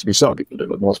experience. I mean, some people do,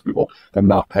 but most people have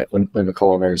not been to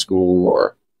culinary school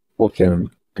or work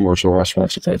in commercial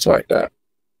restaurants and things like that.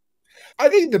 I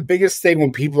think the biggest thing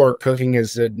when people are cooking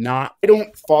is I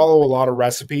don't follow a lot of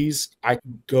recipes. I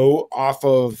go off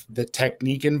of the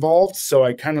technique involved. So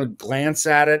I kind of glance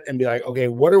at it and be like, okay,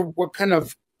 what kind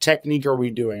of technique are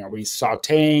we doing? Are we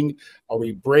sauteing? Are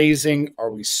we braising? Are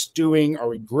we stewing? Are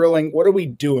we grilling? What are we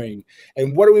doing?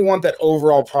 And what do we want that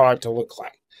overall product to look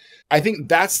like? I think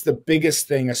that's the biggest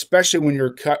thing, especially when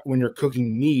you're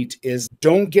cooking meat, is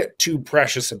don't get too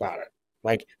precious about it.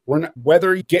 Like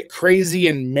whether you get crazy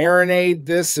and marinate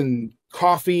this and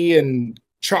coffee and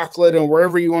chocolate and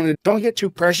wherever you want to, don't get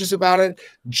too precious about it.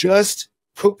 Just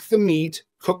cook the meat,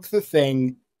 cook the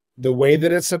thing the way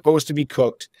that it's supposed to be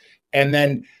cooked. And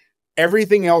then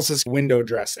everything else is window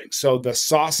dressing. So the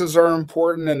sauces are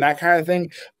important and that kind of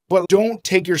thing, but don't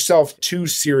take yourself too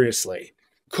seriously.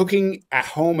 Cooking at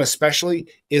home especially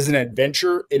is an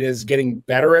adventure. It is getting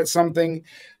better at something.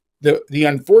 The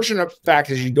unfortunate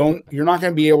fact is you're not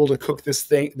going to be able to cook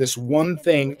this one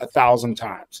thing 1,000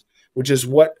 times, which is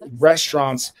what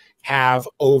restaurants have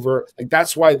over. Like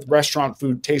that's why restaurant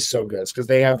food tastes so good, because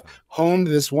they have honed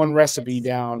this one recipe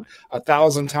down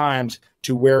 1,000 times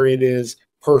to where it is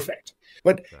perfect.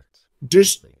 But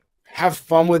just have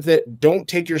fun with it. Don't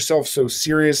take yourself so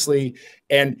seriously.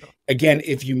 And again,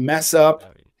 if you mess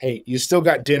up, hey, you still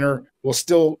got dinner.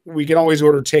 We can always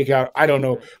order takeout. I don't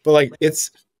know, but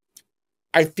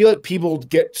I feel like people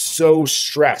get so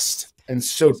stressed and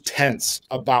so tense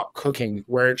about cooking,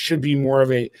 where it should be more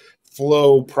of a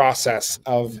flow process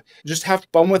of just have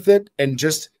fun with it and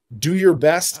just do your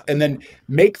best, and then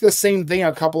make the same thing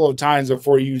a couple of times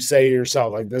before you say to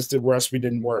yourself, like, this recipe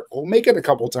didn't work. Well, make it a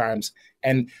couple of times.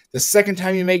 And the second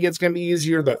time you make it, it's going to be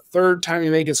easier. The third time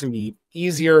you make it, it's going to be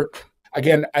easier.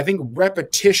 Again, I think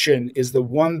repetition is the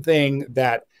one thing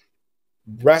that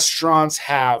restaurants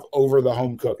have over the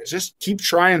home cook. It's just keep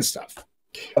trying stuff.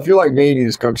 I feel like me, you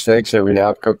just cook steaks every day.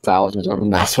 I've cooked thousands of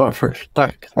them. That's why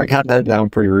I got that down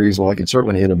pretty reasonable. I can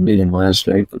certainly hit a medium last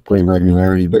steak with pretty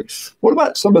regularity. But what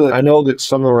about I know that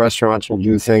some of the restaurants will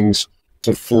do things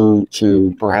to food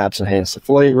to perhaps enhance the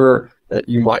flavor that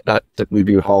you might not typically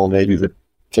do at home. Maybe the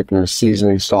particular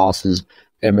seasoning sauces,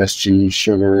 MSG,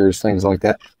 sugars, things like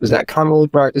that. Is that commonly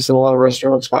practiced in a lot of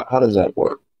restaurants? How does that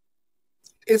work?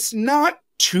 It's not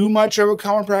too much of a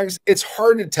common practice. It's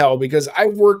hard to tell because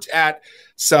I've worked at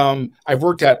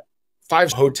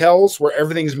 5 hotels where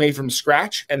everything's made from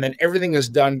scratch, and then everything is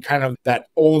done kind of that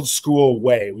old school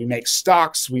way. We make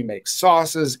stocks, we make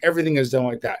sauces, everything is done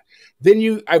like that.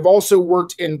 I've also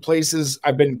worked in places,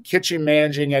 I've been kitchen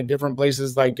managing at different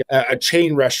places like a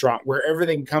chain restaurant where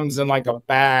everything comes in like a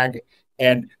bag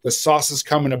and the sauces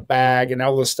come in a bag and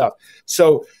all this stuff.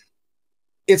 So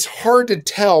it's hard to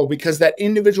tell because that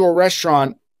individual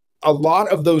restaurant, a lot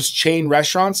of those chain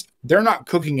restaurants, they're not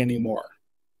cooking anymore.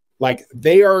 Like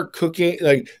they are cooking,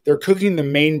 like they're cooking the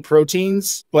main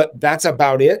proteins, but that's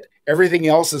about it. Everything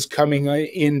else is coming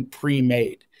in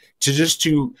pre-made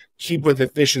to keep with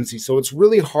efficiency. So it's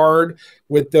really hard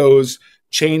with those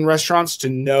chain restaurants to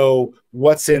know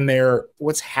what's in there,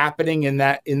 what's happening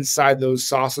inside those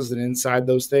sauces and inside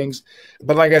those things.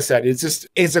 But like I said, it's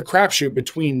a crapshoot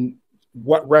between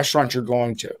what restaurant you're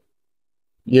going to.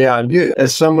 Yeah, and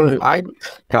as someone who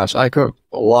gosh, I cook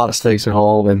a lot of steaks at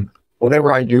home, and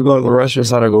whenever I do go to the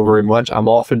restaurants, I don't go very much. I'm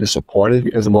often disappointed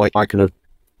because I'm like, I could have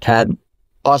had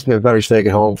possibly a better steak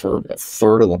at home for a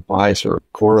third of the price or a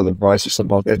quarter of the price or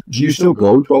something like that. Do you still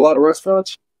go to a lot of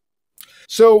restaurants?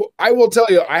 So I will tell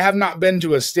you, I have not been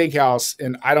to a steakhouse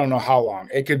in I don't know how long.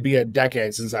 It could be a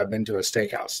decade since I've been to a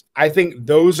steakhouse. I think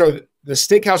the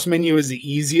steakhouse menu is the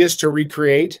easiest to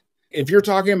recreate. If you're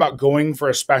talking about going for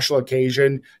a special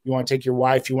occasion, you want to take your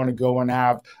wife, you want to go and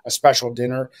have a special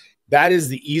dinner, that is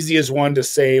the easiest one to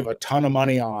save a ton of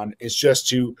money on, is just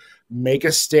to make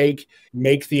a steak,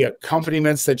 make the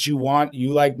accompaniments that you want.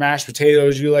 You like mashed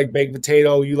potatoes, you like baked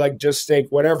potato, you like just steak,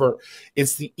 whatever.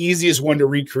 It's the easiest one to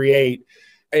recreate,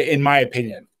 in my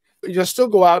opinion. You'll still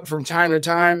go out from time to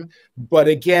time, but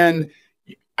again,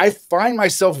 I find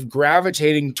myself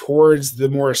gravitating towards the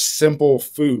more simple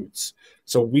foods.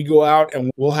 So we go out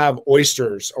and we'll have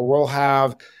oysters, or we'll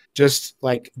have just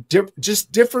like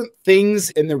just different things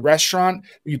in the restaurant.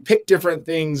 You pick different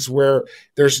things where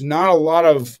there's not a lot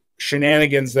of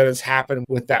shenanigans that has happened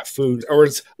with that food, or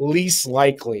it's least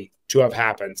likely to have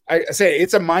happened. I say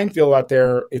it's a minefield out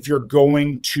there. If you're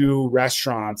going to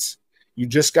restaurants, you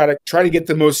just got to try to get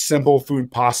the most simple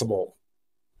food possible.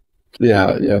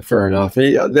 Yeah, yeah, fair enough.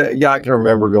 Yeah, I can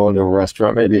remember going to a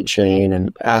restaurant, maybe a chain,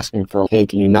 and asking for, hey,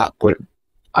 can you not put,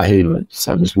 I hate it. It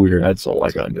sounds weird. That's all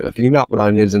I gotta do. Can you not put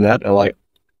onions in that? And like,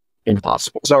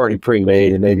 impossible. It's already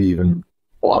pre-made and maybe even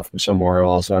bought from somewhere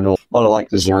else. I know a lot of like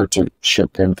desserts are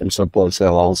shipped in from someplace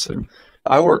else. And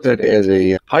I worked as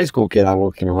a high school kid. I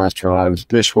worked in a restaurant. I was a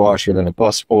dishwasher, then a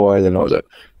busboy, then I was a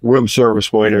room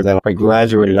service waiter. Then I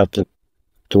graduated up to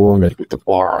doing it at the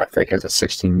bar, I think, as a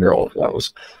 16-year-old. I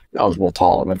was more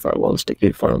tall than if I was to get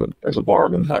in front of it as a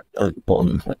barman.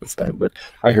 But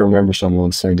I can remember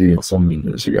someone saying to you some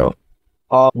years ago.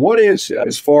 What is,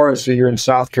 as far as you're in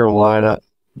South Carolina,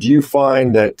 do you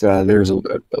find that there's a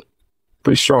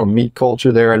pretty strong meat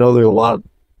culture there? I know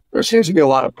there seems to be a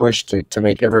lot of push to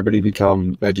make everybody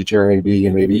become vegetarian,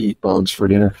 vegan, maybe eat bugs for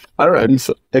dinner. I don't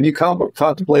know. Have you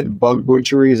contemplated bug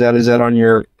butchery? Is that on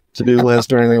your to-do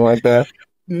list or anything like that?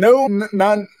 No,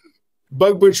 none.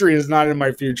 Bug butchery is not in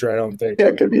my future, I don't think. Yeah,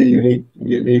 it could be a unique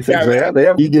thing. Yeah, they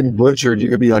have vegan butchered. You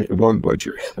could be like a bug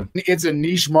butcher. It's a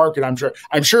niche market, I'm sure.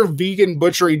 I'm sure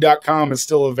veganbutchery.com is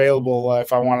still available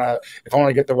if I want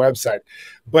to get the website.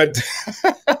 But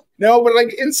no, but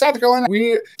like in South Carolina,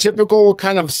 typical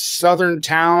kind of southern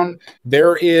town,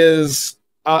 there is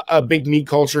a big meat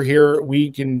culture here.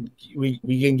 We can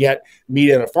get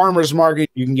meat at a farmer's market.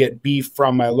 You can get beef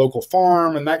from a local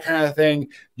farm and that kind of thing.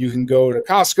 You can go to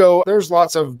Costco. There's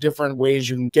lots of different ways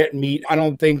you can get meat. I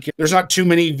don't think there's not too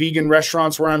many vegan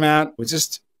restaurants where I'm at. We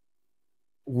just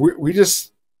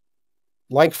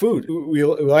like food. We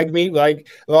like meat, like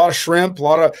a lot of shrimp,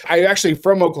 I actually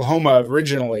from Oklahoma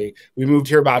originally. We moved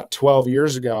here about 12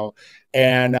 years ago,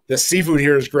 and the seafood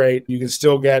here is great. You can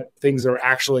still get things that are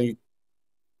actually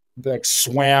like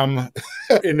swam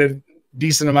in a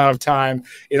decent amount of time.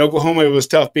 In Oklahoma, it was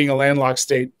tough being a landlocked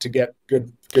state to get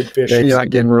good fish. You're not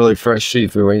getting really fresh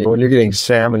seafood. When you're getting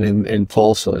salmon in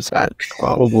Tulsa, that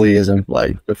probably isn't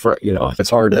like, it's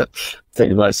hard to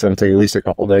think about. It's going to take at least a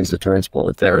couple of days to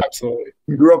transport it there. Absolutely.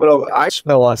 You grew up I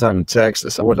spent a lot of time in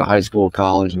Texas. I went to high school,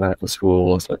 college, medical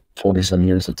school. It's like 20-some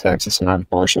years in Texas, and I'm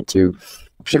partial to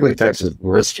particularly Texas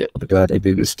brisket. The guy they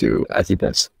do this too. I think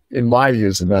that's, in my view,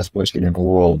 is the best brisket in the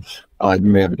world. I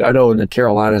know in the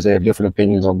Carolinas they have different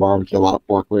opinions on barbecue, a lot of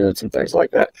pork ribs and things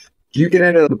like that. Do you get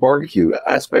into the barbecue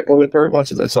aspect of it very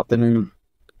much? Is that something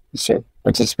you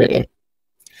participate in?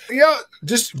 Yeah,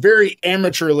 just very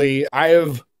amateurly.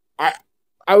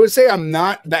 I would say I'm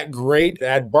not that great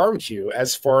at barbecue,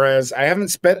 as far as I haven't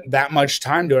spent that much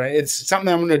time doing it. It's something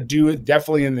I'm going to do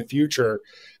definitely in the future.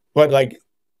 But like,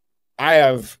 I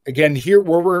have, again, here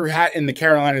where we're at in the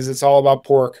Carolinas, it's all about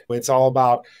pork. It's all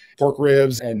about pork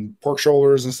ribs and pork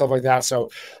shoulders and stuff like that. So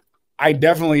I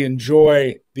definitely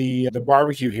enjoy the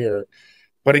barbecue here.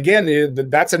 But again,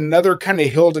 that's another kind of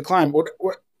hill to climb. What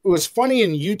was funny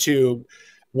in YouTube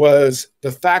was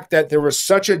the fact that there was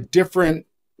such a different,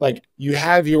 like, you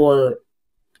have your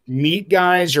meat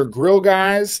guys, your grill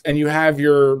guys, and you have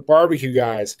your barbecue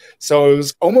guys. So it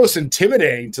was almost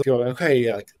intimidating to go,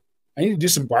 okay, like, I need to do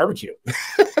some barbecue.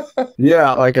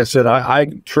 Yeah, like I said, I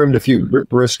trimmed a few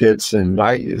briskets, and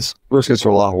briskets are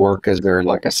a lot of work because they're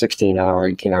like a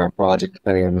 16-hour, 18-hour project,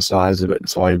 depending on the size of it.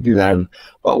 So I do that, and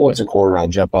about once a quarter, I'll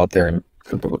jump out there and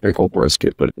cook a big old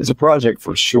brisket. But it's a project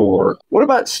for sure. What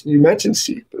about, you mentioned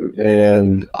seafood,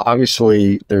 and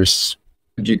obviously there's,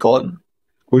 do you call it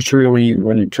butchery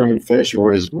when you trim fish,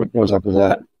 or what goes up with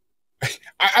that?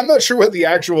 I'm not sure what the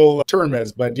actual term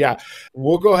is, but yeah,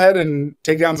 we'll go ahead and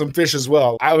take down some fish as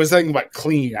well. I was thinking about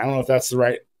clean. I don't know if that's the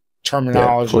right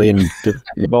terminology. Clean,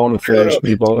 bone of fish,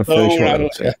 bone of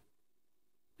fish.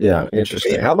 Yeah,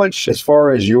 interesting. How much, as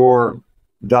far as your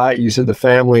diet, you said the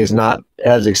family is not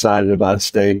as excited about a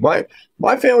steak.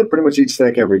 My family pretty much eats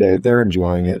steak every day. They're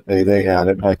enjoying it. They have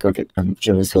it. I cook it. I'm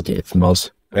generally cooking it for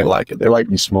most. They like it. They like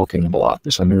me smoking a lot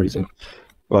for some reason.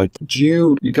 But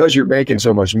because you're making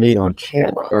so much meat on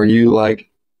camera, do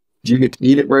you get to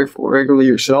eat it regularly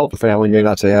yourself? The family may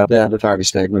not say, yeah, the target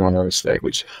steak, we don't have a steak,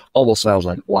 which almost sounds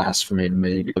like blasphemy to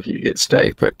me if you get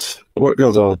steak. But what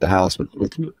goes on at the house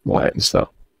with Wyatt and stuff?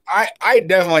 I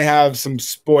definitely have some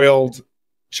spoiled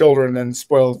children and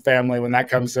spoiled family when that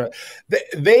comes to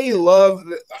they love.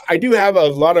 I do have a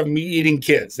lot of meat eating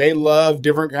kids. They love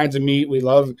different kinds of meat. We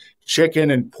love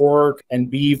chicken and pork and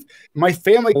beef. My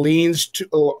family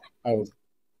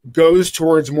goes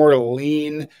towards more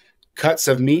lean cuts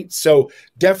of meat. So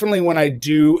definitely when I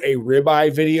do a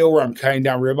ribeye video where I'm cutting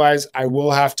down ribeyes, I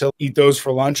will have to eat those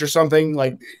for lunch or something,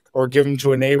 or give them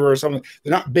to a neighbor or something.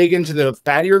 They're not big into the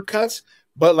fattier cuts,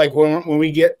 but like when we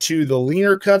get to the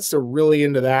leaner cuts, they're really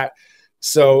into that.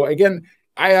 So again,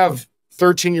 I have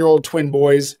 13-year-old twin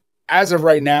boys. As of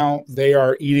right now, they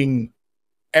are eating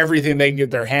everything they can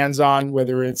get their hands on,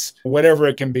 whether it's whatever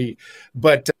it can be.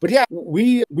 But yeah,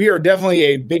 we are definitely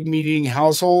a big meat eating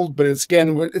household, but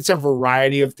it's a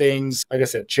variety of things. Like I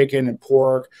said, chicken and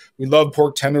pork. We love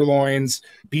pork tenderloins,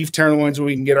 beef tenderloins when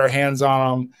we can get our hands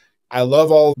on them. I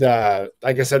love all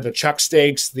like I said, the chuck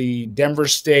steaks, the Denver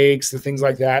steaks, the things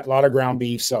like that. A lot of ground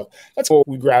beef. So that's what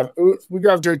we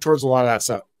gravitate towards a lot of that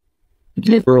stuff.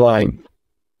 You were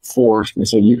forced,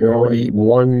 so you can only eat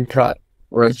one cut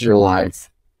the rest of your life.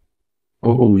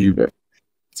 What will you do?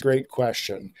 It's a great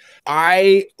question.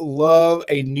 I love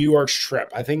a New York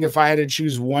strip. I think if I had to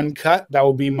choose one cut, that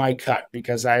would be my cut,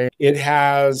 because it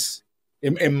has,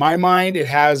 in my mind, it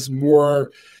has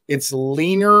more. It's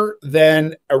leaner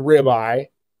than a ribeye,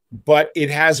 but it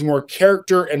has more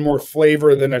character and more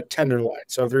flavor than a tenderloin.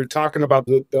 So if you're talking about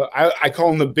I call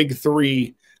them the big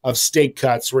three of steak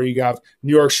cuts, where you have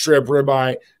New York strip,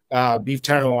 ribeye, beef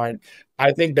tenderloin.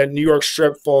 I think that New York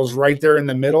strip falls right there in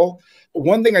the middle.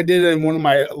 One thing I did in one of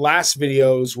my last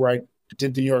videos where I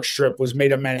did the New York strip was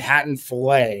made a Manhattan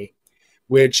filet,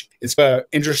 which is an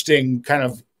interesting kind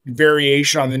of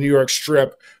variation on the New York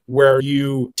strip, where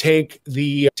you take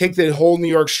the whole New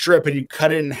York strip and you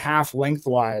cut it in half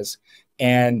lengthwise,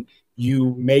 and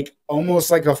you make almost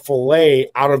like a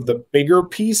filet out of the bigger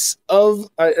piece of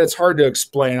it's hard to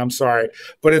explain, I'm sorry,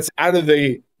 but it's out of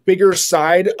the bigger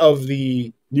side of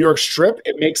the New York strip.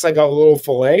 It makes like a little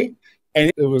filet,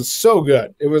 and it was so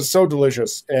good. It was so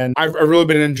delicious, and I've really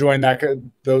been enjoying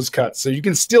those cuts. So you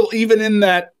can still, even in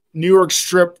that New York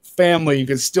strip family, you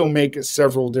can still make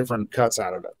several different cuts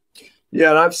out of it.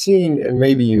 Yeah, and I've seen, and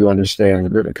maybe you understand,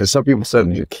 because some people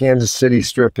said the Kansas City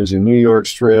strip is a New York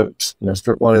strip.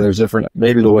 Strip one, and there's different,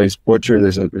 maybe the way it's butchered.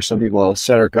 There's some people on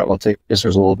center cut will take, there's a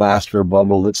little vascular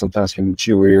bumble that sometimes can be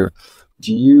chewier.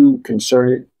 Do you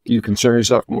concern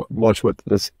yourself much with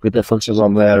the differences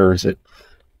on that, or is it?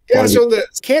 Yeah, so the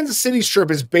Kansas City strip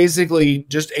is basically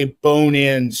just a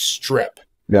bone-in strip.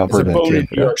 Yeah, it's a bone-in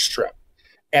New York strip.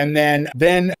 And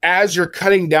then as you're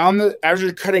cutting down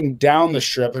the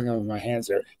strip, I'm going with my hands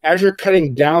there. As you're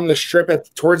cutting down the strip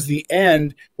towards the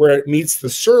end where it meets the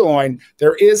sirloin,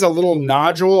 there is a little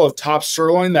nodule of top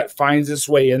sirloin that finds its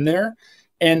way in there.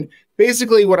 And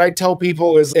basically what I tell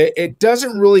people is it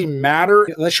doesn't really matter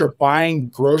unless you're buying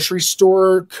grocery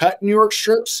store cut New York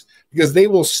strips, because they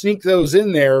will sneak those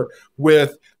in there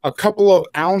with a couple of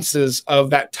ounces of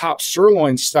that top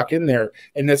sirloin stuck in there.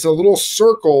 And it's a little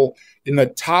circle in the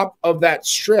top of that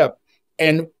strip,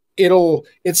 and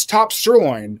it's top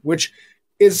sirloin, which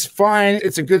is fine.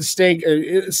 It's a good steak.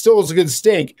 It still is a good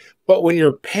steak, but when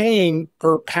you're paying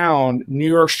per pound New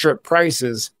York strip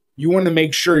prices, you want to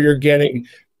make sure you're getting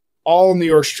all New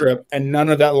York strip and none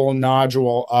of that little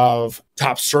nodule of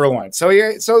top sirloin. So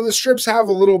yeah, so the strips have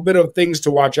a little bit of things to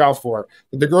watch out for.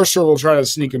 But the grocer will try to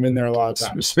sneak them in there a lot of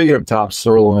times. Speaking of top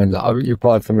sirloin, you're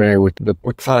probably familiar with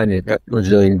what kind of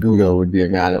Brazilian Google would be a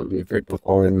guy that would be a great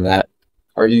proponent of that.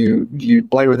 Do you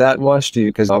play with that much?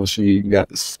 Because obviously you got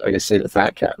this, I guess, say the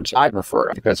fat cat, which I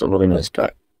prefer. I think that's a really nice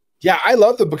cut. Yeah, I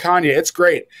love the picanha. It's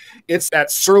great. It's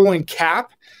that sirloin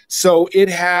cap. So it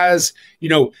has,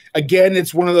 again,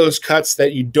 it's one of those cuts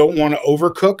that you don't want to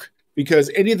overcook,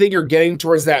 because anything you're getting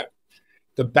towards the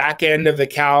back end of the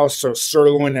cow, so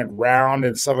sirloin and round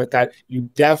and stuff like that, you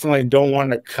definitely don't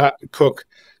want to cook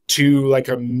to like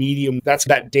a medium. That's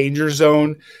that danger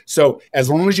zone. So as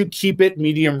long as you keep it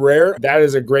medium rare, that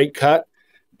is a great cut.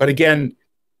 But again,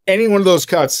 any one of those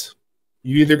cuts,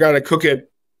 you either got to cook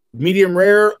it medium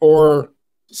rare or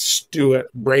stew it,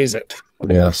 braise it.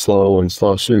 Yeah, slow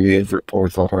sous vide or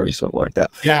something like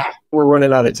that. Yeah. We're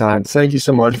running out of time. Thank you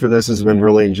so much for this. It's been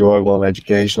really enjoyable and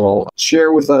educational.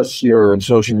 Share with us your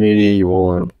social media,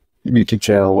 your YouTube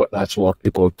channel. That's what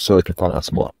people so they can find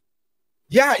us more.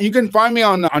 Yeah, you can find me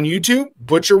on YouTube,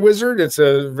 Butcherwizard. It's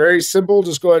a very simple.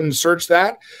 Just go ahead and search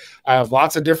that. I have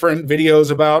lots of different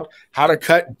videos about how to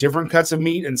cut different cuts of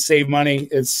meat and save money.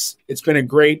 It's been a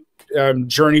great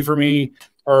journey for me,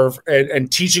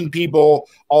 and teaching people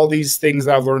all these things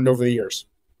that I've learned over the years.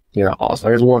 Yeah, awesome.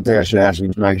 There's one thing I should ask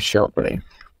you: knife sharpening.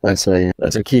 That's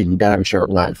a key. You gotta have a sharp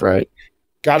knife, right?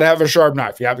 Got to have a sharp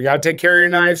knife. Yeah, you got to take care of your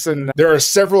knives. And there are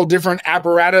several different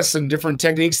apparatus and different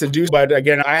techniques to do. But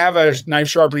again, I have a knife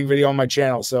sharpening video on my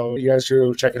channel, so you guys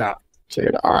should check it out.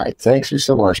 All right. Thanks you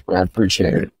so much, Brad.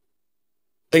 Appreciate it.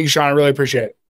 Thank you, Shawn. I really appreciate it.